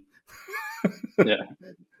 T? Yeah,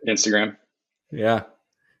 Instagram. Yeah.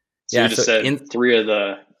 So you just said three of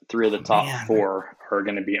the top 4 are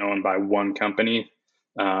going to be owned by one company.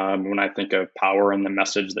 When I think of power and the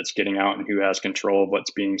message that's getting out and who has control of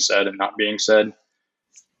what's being said and not being said,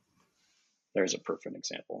 there's a perfect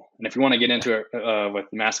example. And if you want to get into it with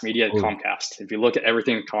mass media, Comcast. If you look at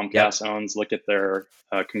everything Comcast owns, look at their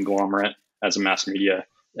conglomerate as a mass media.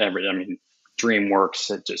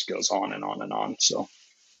 DreamWorks, it just goes on and on and on. So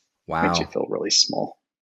makes you feel really small.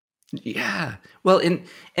 Yeah. Well, and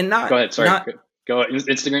not. Go ahead. Sorry. Go ahead.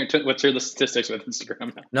 Instagram. What's the statistics with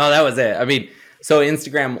Instagram now? No, that was it. I mean, so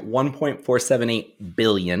Instagram 1.478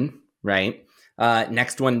 billion, right?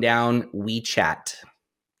 Next one down, WeChat.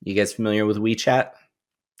 You guys familiar with WeChat?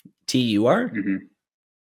 T, you are? Mm-hmm.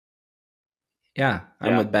 Yeah,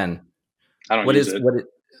 I'm with Ben. I don't use it.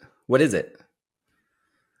 What is it?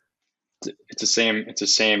 It's the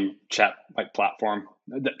same chat like platform,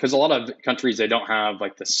 because a lot of countries, they don't have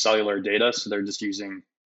like the cellular data, so they're just using,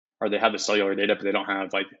 or they have the cellular data, but they don't have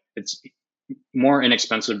it's more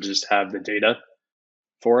inexpensive to just have the data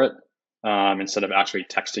for it instead of actually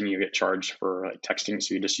texting. You get charged for like texting,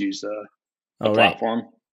 so you just use the platform. Right.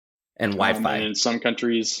 And Wi-Fi. And in some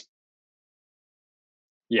countries,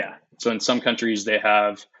 so in some countries they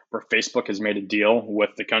have where Facebook has made a deal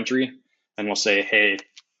with the country and will say, hey,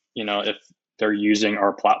 if they're using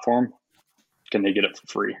our platform, can they get it for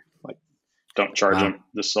free? Like, don't charge them,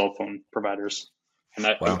 the cell phone providers. And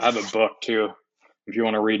I have a book too. If you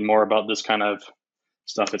want to read more about this kind of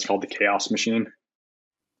stuff, it's called The Chaos Machine.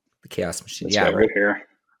 The Chaos Machine. That's right here.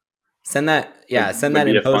 Send that. Yeah, send that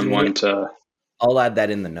in. A fun one to. I'll add that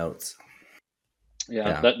in the notes.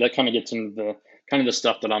 Yeah. That kind of gets into the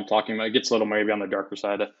stuff that I'm talking about. It gets a little maybe on the darker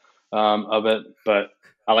side of it, but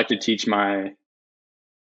I like to teach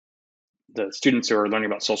the students who are learning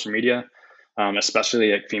about social media,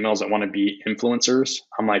 especially like females that want to be influencers.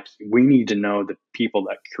 I'm like, we need to know the people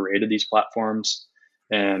that created these platforms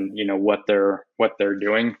and what they're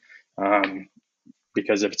doing,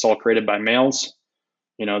 because if it's all created by males,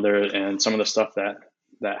 and some of the stuff that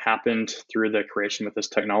happened through the creation with this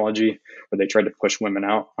technology where they tried to push women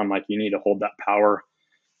out, I'm like, you need to hold that power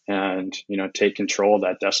and take control of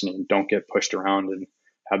that destiny and don't get pushed around, and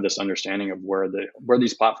have this understanding of where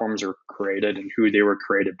these platforms are created and who they were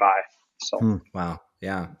created by. So wow,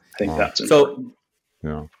 yeah, I think that's important.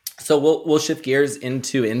 So we'll shift gears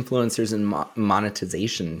into influencers and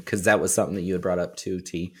monetization, because that was something that you had brought up too,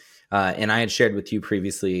 T. And I had shared with you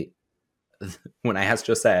previously when I asked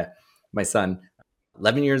Josiah, my son,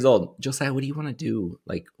 11 years old. Josiah, what do you want to do?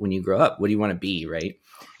 Like when you grow up, what do you want to be? Right.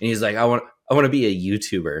 And he's like, I want to be a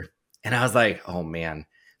YouTuber. And I was like, oh man.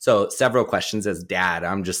 So several questions as dad.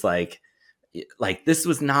 I'm just like, this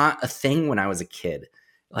was not a thing when I was a kid.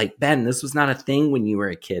 Like, Ben, this was not a thing when you were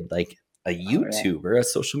a kid. Like a YouTuber, a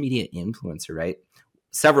social media influencer, right?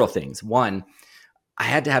 Several things. One, I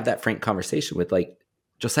had to have that frank conversation with like,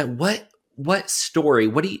 Josiah, what story,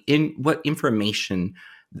 what information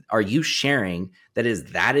are you sharing that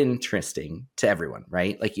is that interesting to everyone,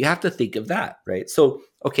 right? Like you have to think of that, right? So,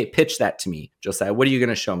 okay, pitch that to me, Josiah. What are you going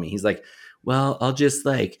to show me? He's like, well, I'll just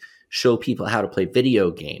like show people how to play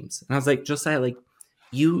video games. And I was like, Josiah, like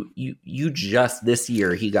you just this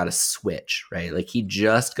year he got a Switch, right? Like he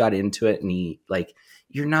just got into it, and he like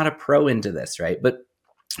you're not a pro into this, right? But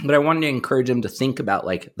I wanted to encourage him to think about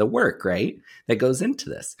like the work, right, that goes into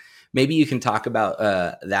this. Maybe you can talk about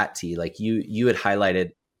that, T. Like you had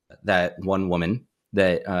highlighted that one woman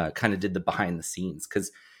that kind of did the behind the scenes,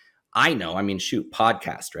 because I know, I mean, shoot,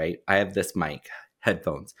 podcast, right? I have this mic,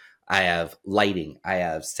 headphones, I have lighting, I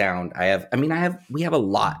have sound, we have a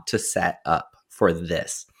lot to set up for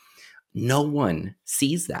this. No one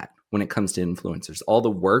sees that when it comes to influencers. All the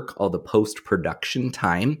work, all the post-production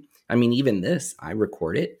time. I mean, even this, I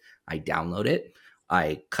record it, I download it,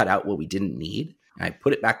 I cut out what we didn't need, and I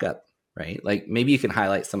put it back up, right? Like maybe you can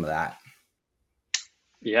highlight some of that.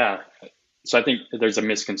 Yeah. So I think there's a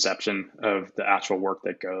misconception of the actual work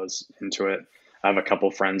that goes into it. I have a couple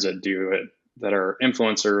friends that do it that are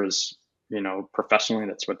influencers, professionally.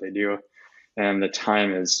 That's what they do. And the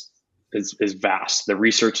time is vast. The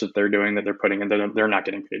research that they're doing, that they're putting in, they're not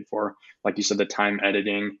getting paid for. Like you said, the time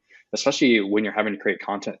editing, especially when you're having to create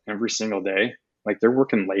content every single day, like they're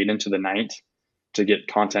working late into the night to get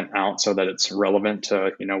content out so that it's relevant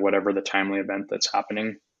to, whatever the timely event that's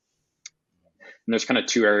happening. And there's kind of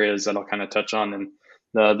two areas that I'll kind of touch on. And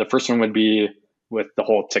the first one would be with the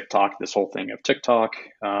whole TikTok, this whole thing of TikTok.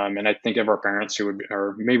 And I think of our parents who would be,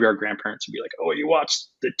 or maybe our grandparents would be like, oh, you watch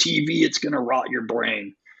the TV, it's going to rot your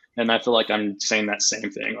brain. And I feel like I'm saying that same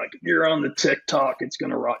thing, like you're on the TikTok, it's going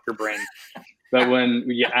to rot your brain. But when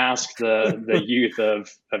you ask the youth of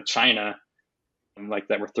China, like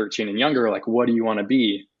that were 13 and younger, like, what do you want to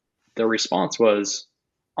be? Their response was,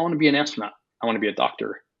 I want to be an astronaut. I want to be a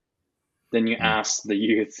doctor. Then you ask the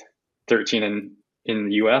youth 13 and in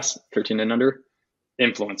the US, 13 and under,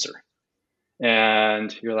 influencer.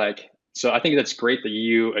 And you're like, so I think that's great that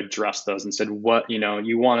you addressed those and said, what, you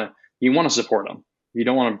want to support them. You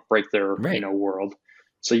don't want to break their, right. World.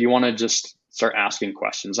 So you want to just start asking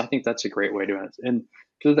questions. I think that's a great way to do it. And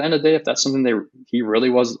because at the end of the day, if that's something he really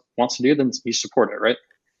wants to do, then you support it, right?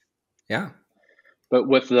 Yeah. But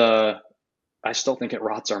I still think it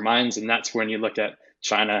rots our minds. And that's when you look at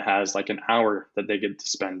China has like an hour that they get to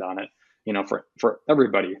spend on it, for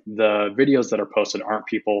everybody. The videos that are posted aren't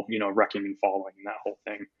people, wrecking and following and that whole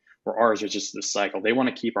thing, where ours is just this cycle. They want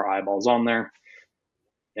to keep our eyeballs on there.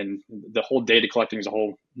 And the whole data collecting is a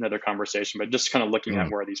whole another conversation, but just kind of looking at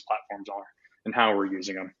where these platforms are and how we're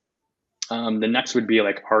using them. The next would be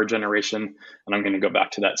like our generation. And I'm going to go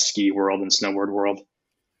back to that ski world and snowboard world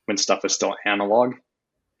when stuff was still analog.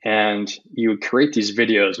 And you would create these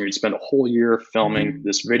videos and you'd spend a whole year filming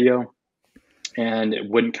this video, and it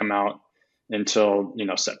wouldn't come out until,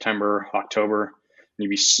 September, October. And you'd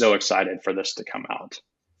be so excited for this to come out.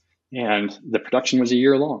 And the production was a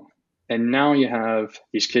year long. And now you have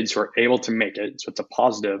these kids who are able to make it. So it's a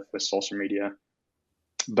positive with social media.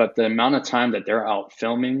 But the amount of time that they're out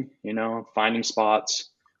filming, finding spots,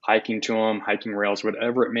 hiking to them, hiking rails,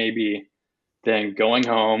 whatever it may be, then going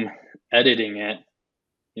home, editing it,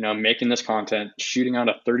 making this content, shooting out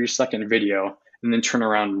a 30-second video, and then turn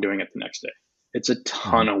around and doing it the next day. It's a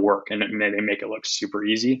ton of work, and they make it look super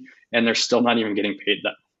easy, and they're still not even getting paid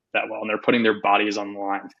that well, and they're putting their bodies on the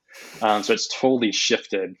line. So it's totally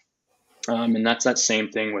shifted. And that's that same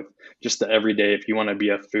thing with just the everyday. If you want to be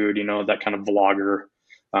a food, that kind of vlogger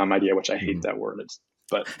idea, which I hate that word,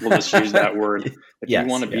 but we'll just use that word. If you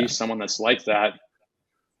want to be someone that's like that,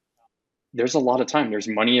 there's a lot of time. There's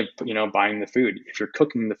money of, buying the food. If you're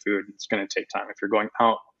cooking the food, it's going to take time. If you're going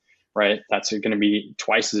out, right, that's going to be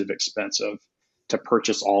twice as expensive to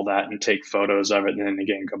purchase all that and take photos of it. And then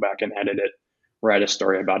again, go back and edit it, write a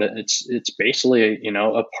story about it. It's basically,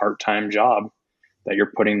 a part-time job that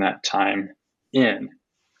you're putting that time in,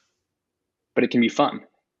 but it can be fun.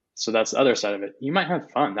 So that's the other side of it. You might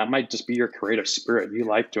have fun. That might just be your creative spirit. You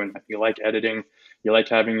like doing that. You like editing. You like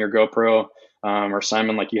having your GoPro, or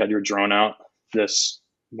Simon, like you had your drone out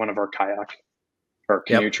one of our kayak or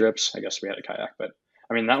canoe trips. I guess we had a kayak, but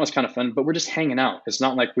I mean, that was kind of fun, but we're just hanging out. It's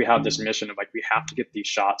not like we have this mission of like, we have to get these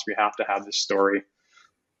shots. We have to have this story.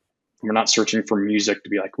 We're not searching for music to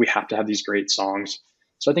be like, we have to have these great songs.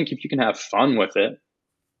 So I think if you can have fun with it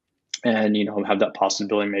and, have that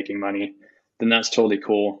possibility of making money, then that's totally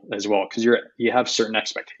cool as well. Cause you have certain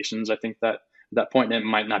expectations. I think that at that point, it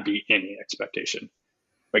might not be any expectation,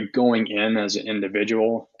 but going in as an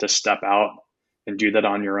individual to step out and do that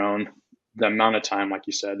on your own, the amount of time, like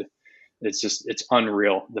you said, it's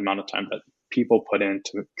unreal. The amount of time that people put in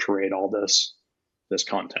to create all this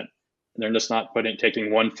content. And they're just not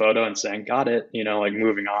taking one photo and saying, got it, like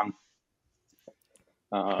moving on.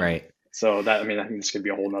 Right. So I think this could be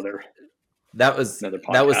a whole nother, another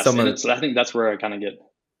podcast. That was some of so I think that's where I kind of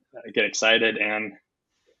get excited and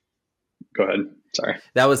go ahead. Sorry.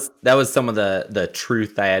 That was some of the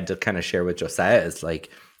truth I had to kind of share with Josiah is like,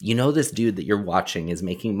 this dude that you're watching is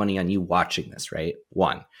making money on you watching this, right?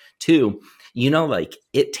 1, 2, like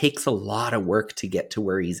it takes a lot of work to get to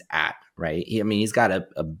where he's at, right? I mean, he's got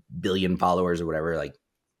a billion followers or whatever. Like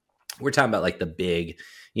we're talking about like the big,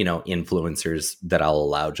 influencers that I'll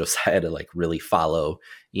allow Josiah to like really follow,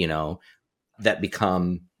 that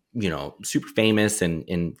become, super famous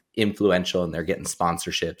and influential, and they're getting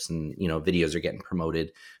sponsorships and, videos are getting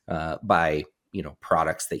promoted by,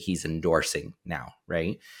 products that he's endorsing now.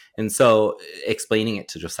 Right. And so explaining it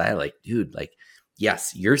to Josiah, like, dude, like,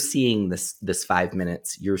 yes, you're seeing this 5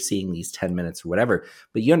 minutes, you're seeing these 10 minutes or whatever,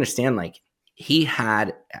 but you understand like he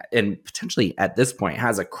had, and potentially at this point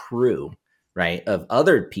has a crew, right, of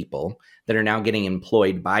other people that are now getting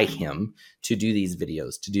employed by him to do these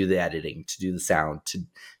videos, to do the editing, to do the sound,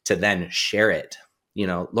 to then share it.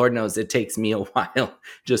 Lord knows it takes me a while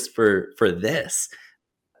just for this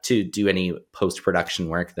to do any post-production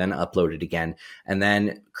work, then upload it again, and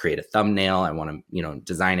then create a thumbnail. I want to,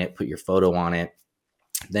 design it, put your photo on it,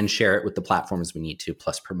 then share it with the platforms we need to,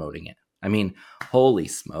 plus promoting it. I mean, holy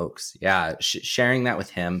smokes. Yeah. Sharing that with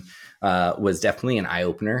him was definitely an eye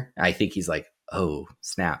opener. I think he's like, oh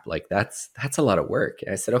snap. Like that's a lot of work.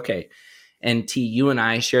 And I said, okay. And T, you and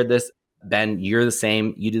I shared this. Ben, you're the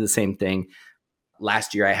same. You do the same thing.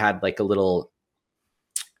 Last year I had like a little,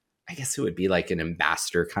 I guess it would be like an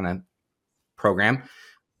ambassador kind of program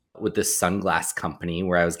with this sunglass company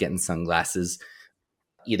where I was getting sunglasses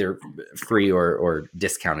either free or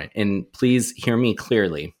discounted. And please hear me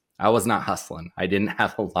clearly. I was not hustling. I didn't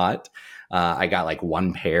have a lot. I got like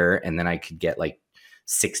 1 pair and then I could get like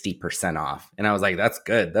 60% off. And I was like, that's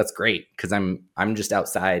good. That's great. Cause I'm just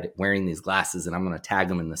outside wearing these glasses and I'm going to tag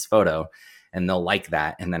them in this photo and they'll like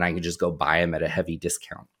that. And then I can just go buy them at a heavy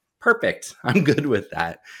discount. Perfect. I'm good with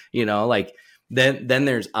that. Like then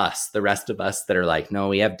there's us, the rest of us that are like, no,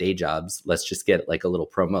 we have day jobs. Let's just get like a little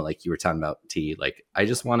promo. Like you were talking about, T, like, I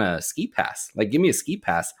just want a ski pass. Like, give me a ski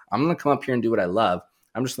pass. I'm going to come up here and do what I love.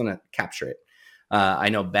 I'm just going to capture it. I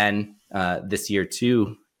know Ben this year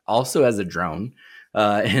too, also has a drone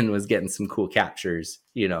and was getting some cool captures,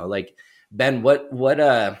 like Ben, what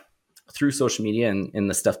through social media and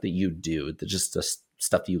the stuff that you do, just the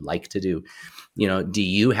stuff you like to do, do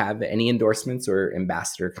you have any endorsements or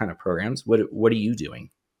ambassador kind of programs? What are you doing?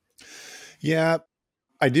 Yeah,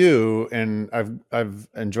 I do. And I've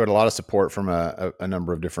enjoyed a lot of support from a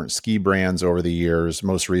number of different ski brands over the years.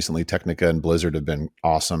 Most recently, Technica and Blizzard have been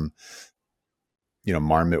awesome.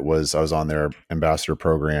 Marmot I was on their ambassador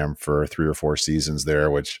program for 3 or 4 seasons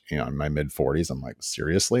there, which, in my mid 40s, I'm like,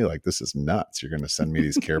 seriously, like, this is nuts. You're going to send me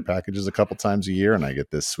these care packages a couple times a year and I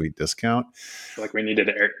get this sweet discount. Like we needed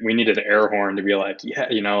an air horn to be like, yeah,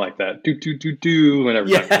 like that do whenever.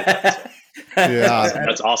 Yeah. Yeah,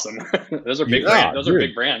 that's awesome. Those are big brands. Those are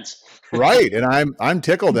big brands. Right. And I'm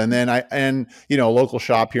tickled. And then a local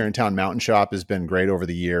shop here in town, Mountain Shop, has been great over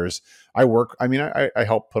the years. I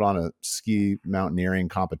help put on a ski mountaineering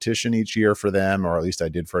competition each year for them, or at least I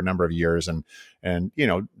did for a number of years, and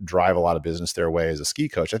drive a lot of business their way as a ski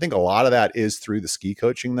coach. I think a lot of that is through the ski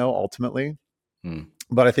coaching though, ultimately.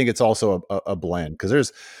 But I think it's also a blend, because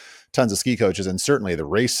there's tons of ski coaches, and certainly the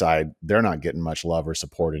race side, they're not getting much love or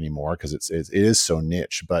support anymore because it is so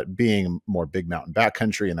niche. But being more big mountain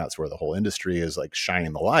backcountry, and that's where the whole industry is like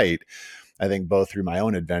shining the light, I think both through my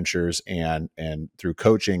own adventures and through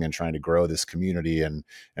coaching and trying to grow this community and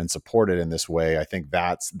support it in this way, I think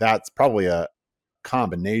that's probably a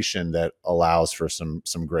combination that allows for some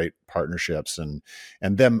great partnerships and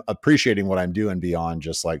them appreciating what I'm doing beyond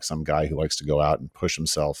just like some guy who likes to go out and push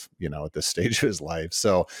himself, at this stage of his life.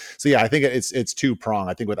 So yeah, I think it's two pronged.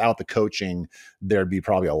 I think without the coaching, there'd be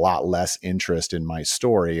probably a lot less interest in my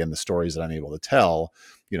story and the stories that I'm able to tell.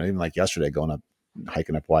 Even like yesterday, going up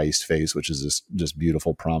hiking up Y East Face, which is this just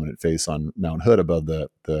beautiful prominent face on Mount Hood above the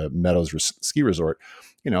Meadows ski resort.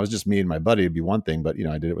 It was just me and my buddy. It'd be one thing, but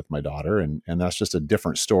I did it with my daughter, and that's just a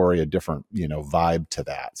different story, a different vibe to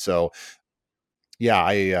that. So yeah,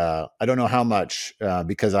 I don't know how much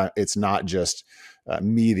because it's not just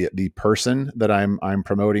me, the person that I'm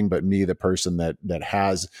promoting, but me, the person that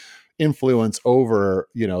has influence over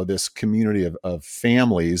this community of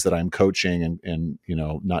families that I'm coaching, and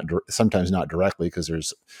not sometimes not directly, because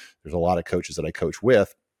there's a lot of coaches that I coach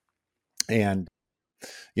with, and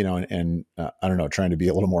I don't know, trying to be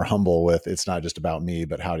a little more humble with, it's not just about me,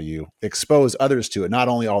 but how do you expose others to it? Not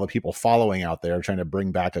only all the people following out there, trying to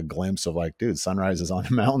bring back a glimpse of like, dude, sunrises on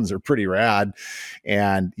the mountains are pretty rad.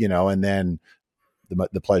 And, and then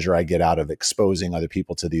the pleasure I get out of exposing other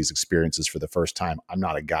people to these experiences for the first time. I'm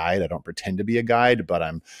not a guide. I don't pretend to be a guide, but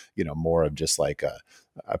I'm, more of just like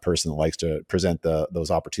a person that likes to present those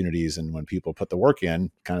opportunities. And when people put the work in,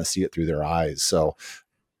 kind of see it through their eyes. So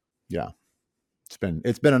yeah.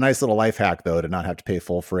 It's been a nice little life hack, though, to not have to pay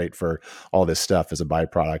full freight for all this stuff as a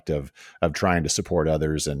byproduct of trying to support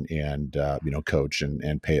others and coach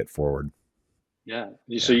and pay it forward. Yeah.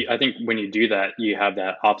 So I think when you do that, you have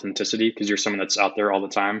that authenticity because you're someone that's out there all the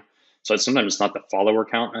time. So sometimes it's not the follower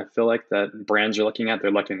count. I feel like that brands are looking at,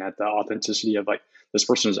 they're looking at the authenticity of like, this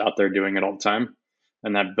person is out there doing it all the time.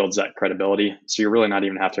 And that builds that credibility. So you're really not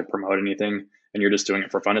even have to promote anything, and you're just doing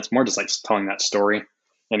it for fun. It's more just like telling that story.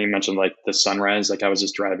 And you mentioned like the sunrise, like I was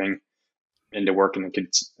just driving into work and the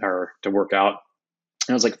kids, or to work out.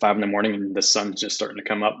 And it was like 5 a.m. and the sun's just starting to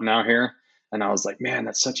come up now here. And I was like, man,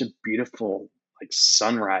 that's such a beautiful like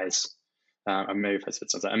sunrise. Maybe if I said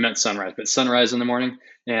sunset, I meant sunrise, but sunrise in the morning.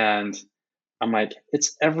 And I'm like,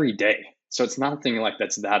 it's every day. So it's not a thing like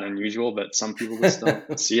that's that unusual, but some people just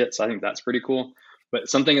don't see it. So I think that's pretty cool. But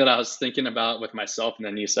something that I was thinking about with myself, and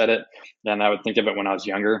then you said it, and I would think of it when I was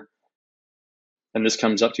younger, and this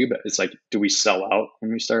comes up to you, but it's like, do we sell out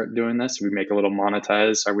when we start doing this? Do we make a little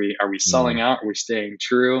monetize? Are we selling out? Are we staying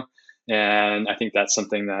true? And I think that's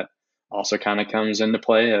something that also kind of comes into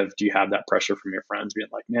play of, do you have that pressure from your friends being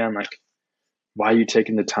like, man, like, why are you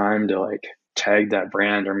taking the time to like tag that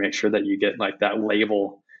brand or make sure that you get like that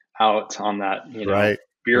label out on that,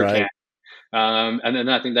 beer can. And then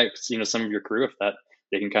I think that, some of your crew, if that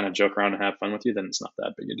they can kind of joke around and have fun with you, then it's not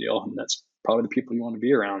that big a deal. And that's probably the people you want to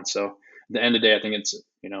be around. So at the end of the day, I think it's,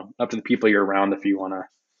 up to the people you're around. If you want to,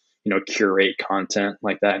 curate content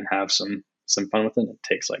like that and have some fun with it, it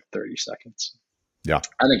takes like 30 seconds. Yeah.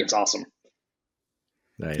 I think it's awesome.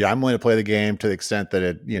 Nice. Yeah. I'm willing to play the game to the extent that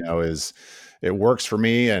it, it works for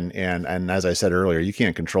me. And as I said earlier, you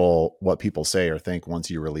can't control what people say or think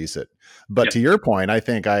once you release it. But to your point, I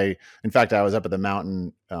think in fact, I was up at the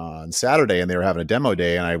mountain on Saturday and they were having a demo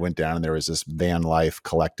day, and I went down and there was this van life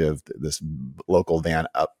collective, this local van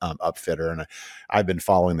upfitter. And I've been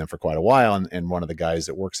following them for quite a while. And one of the guys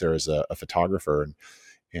that works there is a photographer.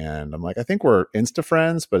 And I'm like, I think we're Insta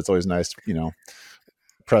friends, but it's always nice to,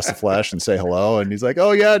 press the flesh and say hello. And he's like,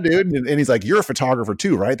 oh yeah, dude. And he's like, you're a photographer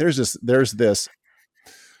too, right? There's this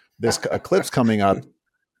eclipse coming up.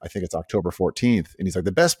 I think it's October 14th. And he's like,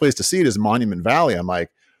 the best place to see it is Monument Valley. I'm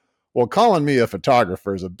like, well, calling me a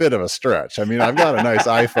photographer is a bit of a stretch. I mean, I've got a nice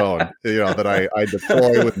iPhone, that I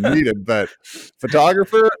deploy when needed, but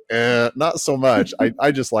photographer, not so much.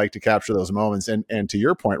 I just like to capture those moments. And to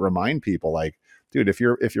your point, remind people like, dude, if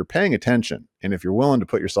you're paying attention and if you're willing to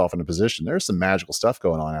put yourself in a position, there's some magical stuff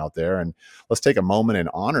going on out there. And let's take a moment and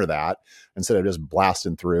honor that instead of just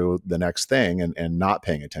blasting through the next thing and not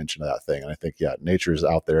paying attention to that thing. And I think, nature is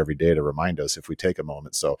out there every day to remind us if we take a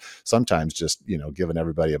moment. So sometimes just, giving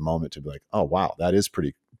everybody a moment to be like, oh, wow, that is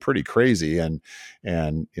pretty crazy. And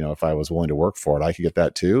if I was willing to work for it, I could get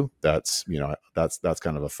that too. That's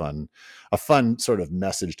kind of a fun sort of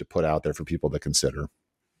message to put out there for people to consider.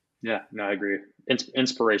 Yeah, no, I agree.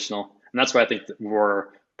 Inspirational. And that's why I think that we're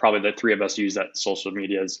probably the three of us use that social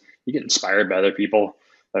media is you get inspired by other people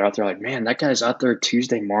that are out there like, man, that guy's out there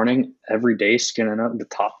Tuesday morning every day skinning up the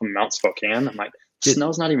top of Mount Spokane. I'm like,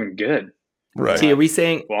 snow's not even good. Right. So are we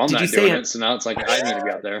saying, well, I'm not doing it. So now it's like, I need to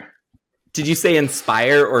be out there. Did you say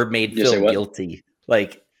inspire or made feel guilty?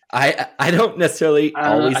 Like, I don't necessarily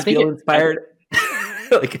always feel inspired.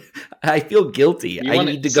 Like, I feel guilty. I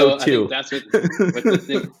need to go too. That's what with the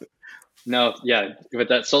thing. No, yeah, with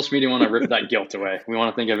that social media, we want to rip that guilt away. We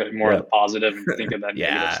want to think of it more of the positive and think of that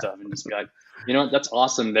negative stuff and just be like, that's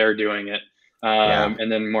awesome. They're doing it.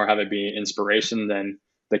 And then more have it be inspiration than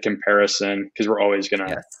the comparison, because we're always going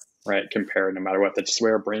to compare no matter what. That's just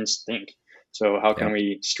where our brains think. So how can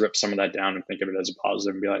we strip some of that down and think of it as a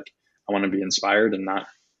positive and be like, I want to be inspired and not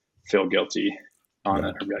feel guilty on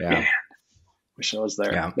it. Or be like, man, wish I was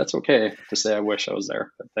there. Yeah. That's okay to say I wish I was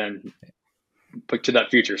there, but then look to that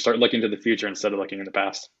future. Start looking to the future instead of looking in the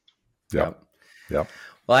past. Yep. Well,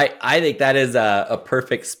 I think that is a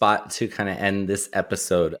perfect spot to kind of end this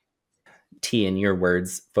episode. T, in your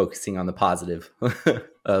words, focusing on the positive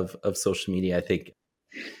of social media. I think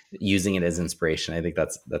using it as inspiration. I think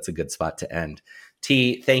that's a good spot to end.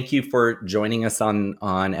 T, thank you for joining us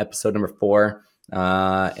on episode number 4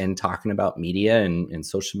 and talking about media and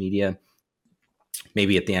social media.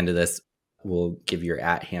 Maybe at the end of this, we'll give your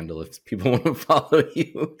 @handle if people want to follow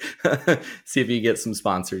you. See if you get some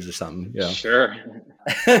sponsors or something. You know? Sure.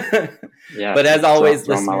 Yeah. But as always,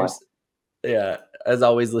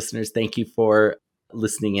 listeners, thank you for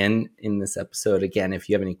listening in this episode. Again, if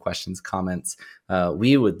you have any questions, comments,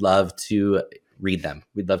 we would love to read them.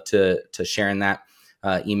 We'd love to share in that.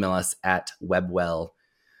 Email us at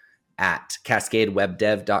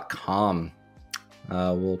webwell@cascadewebdev.com.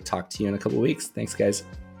 We'll talk to you in a couple of weeks. Thanks, guys.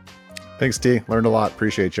 Thanks, T. Learned a lot.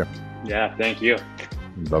 Appreciate you. Yeah, thank you.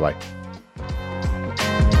 Bye-bye.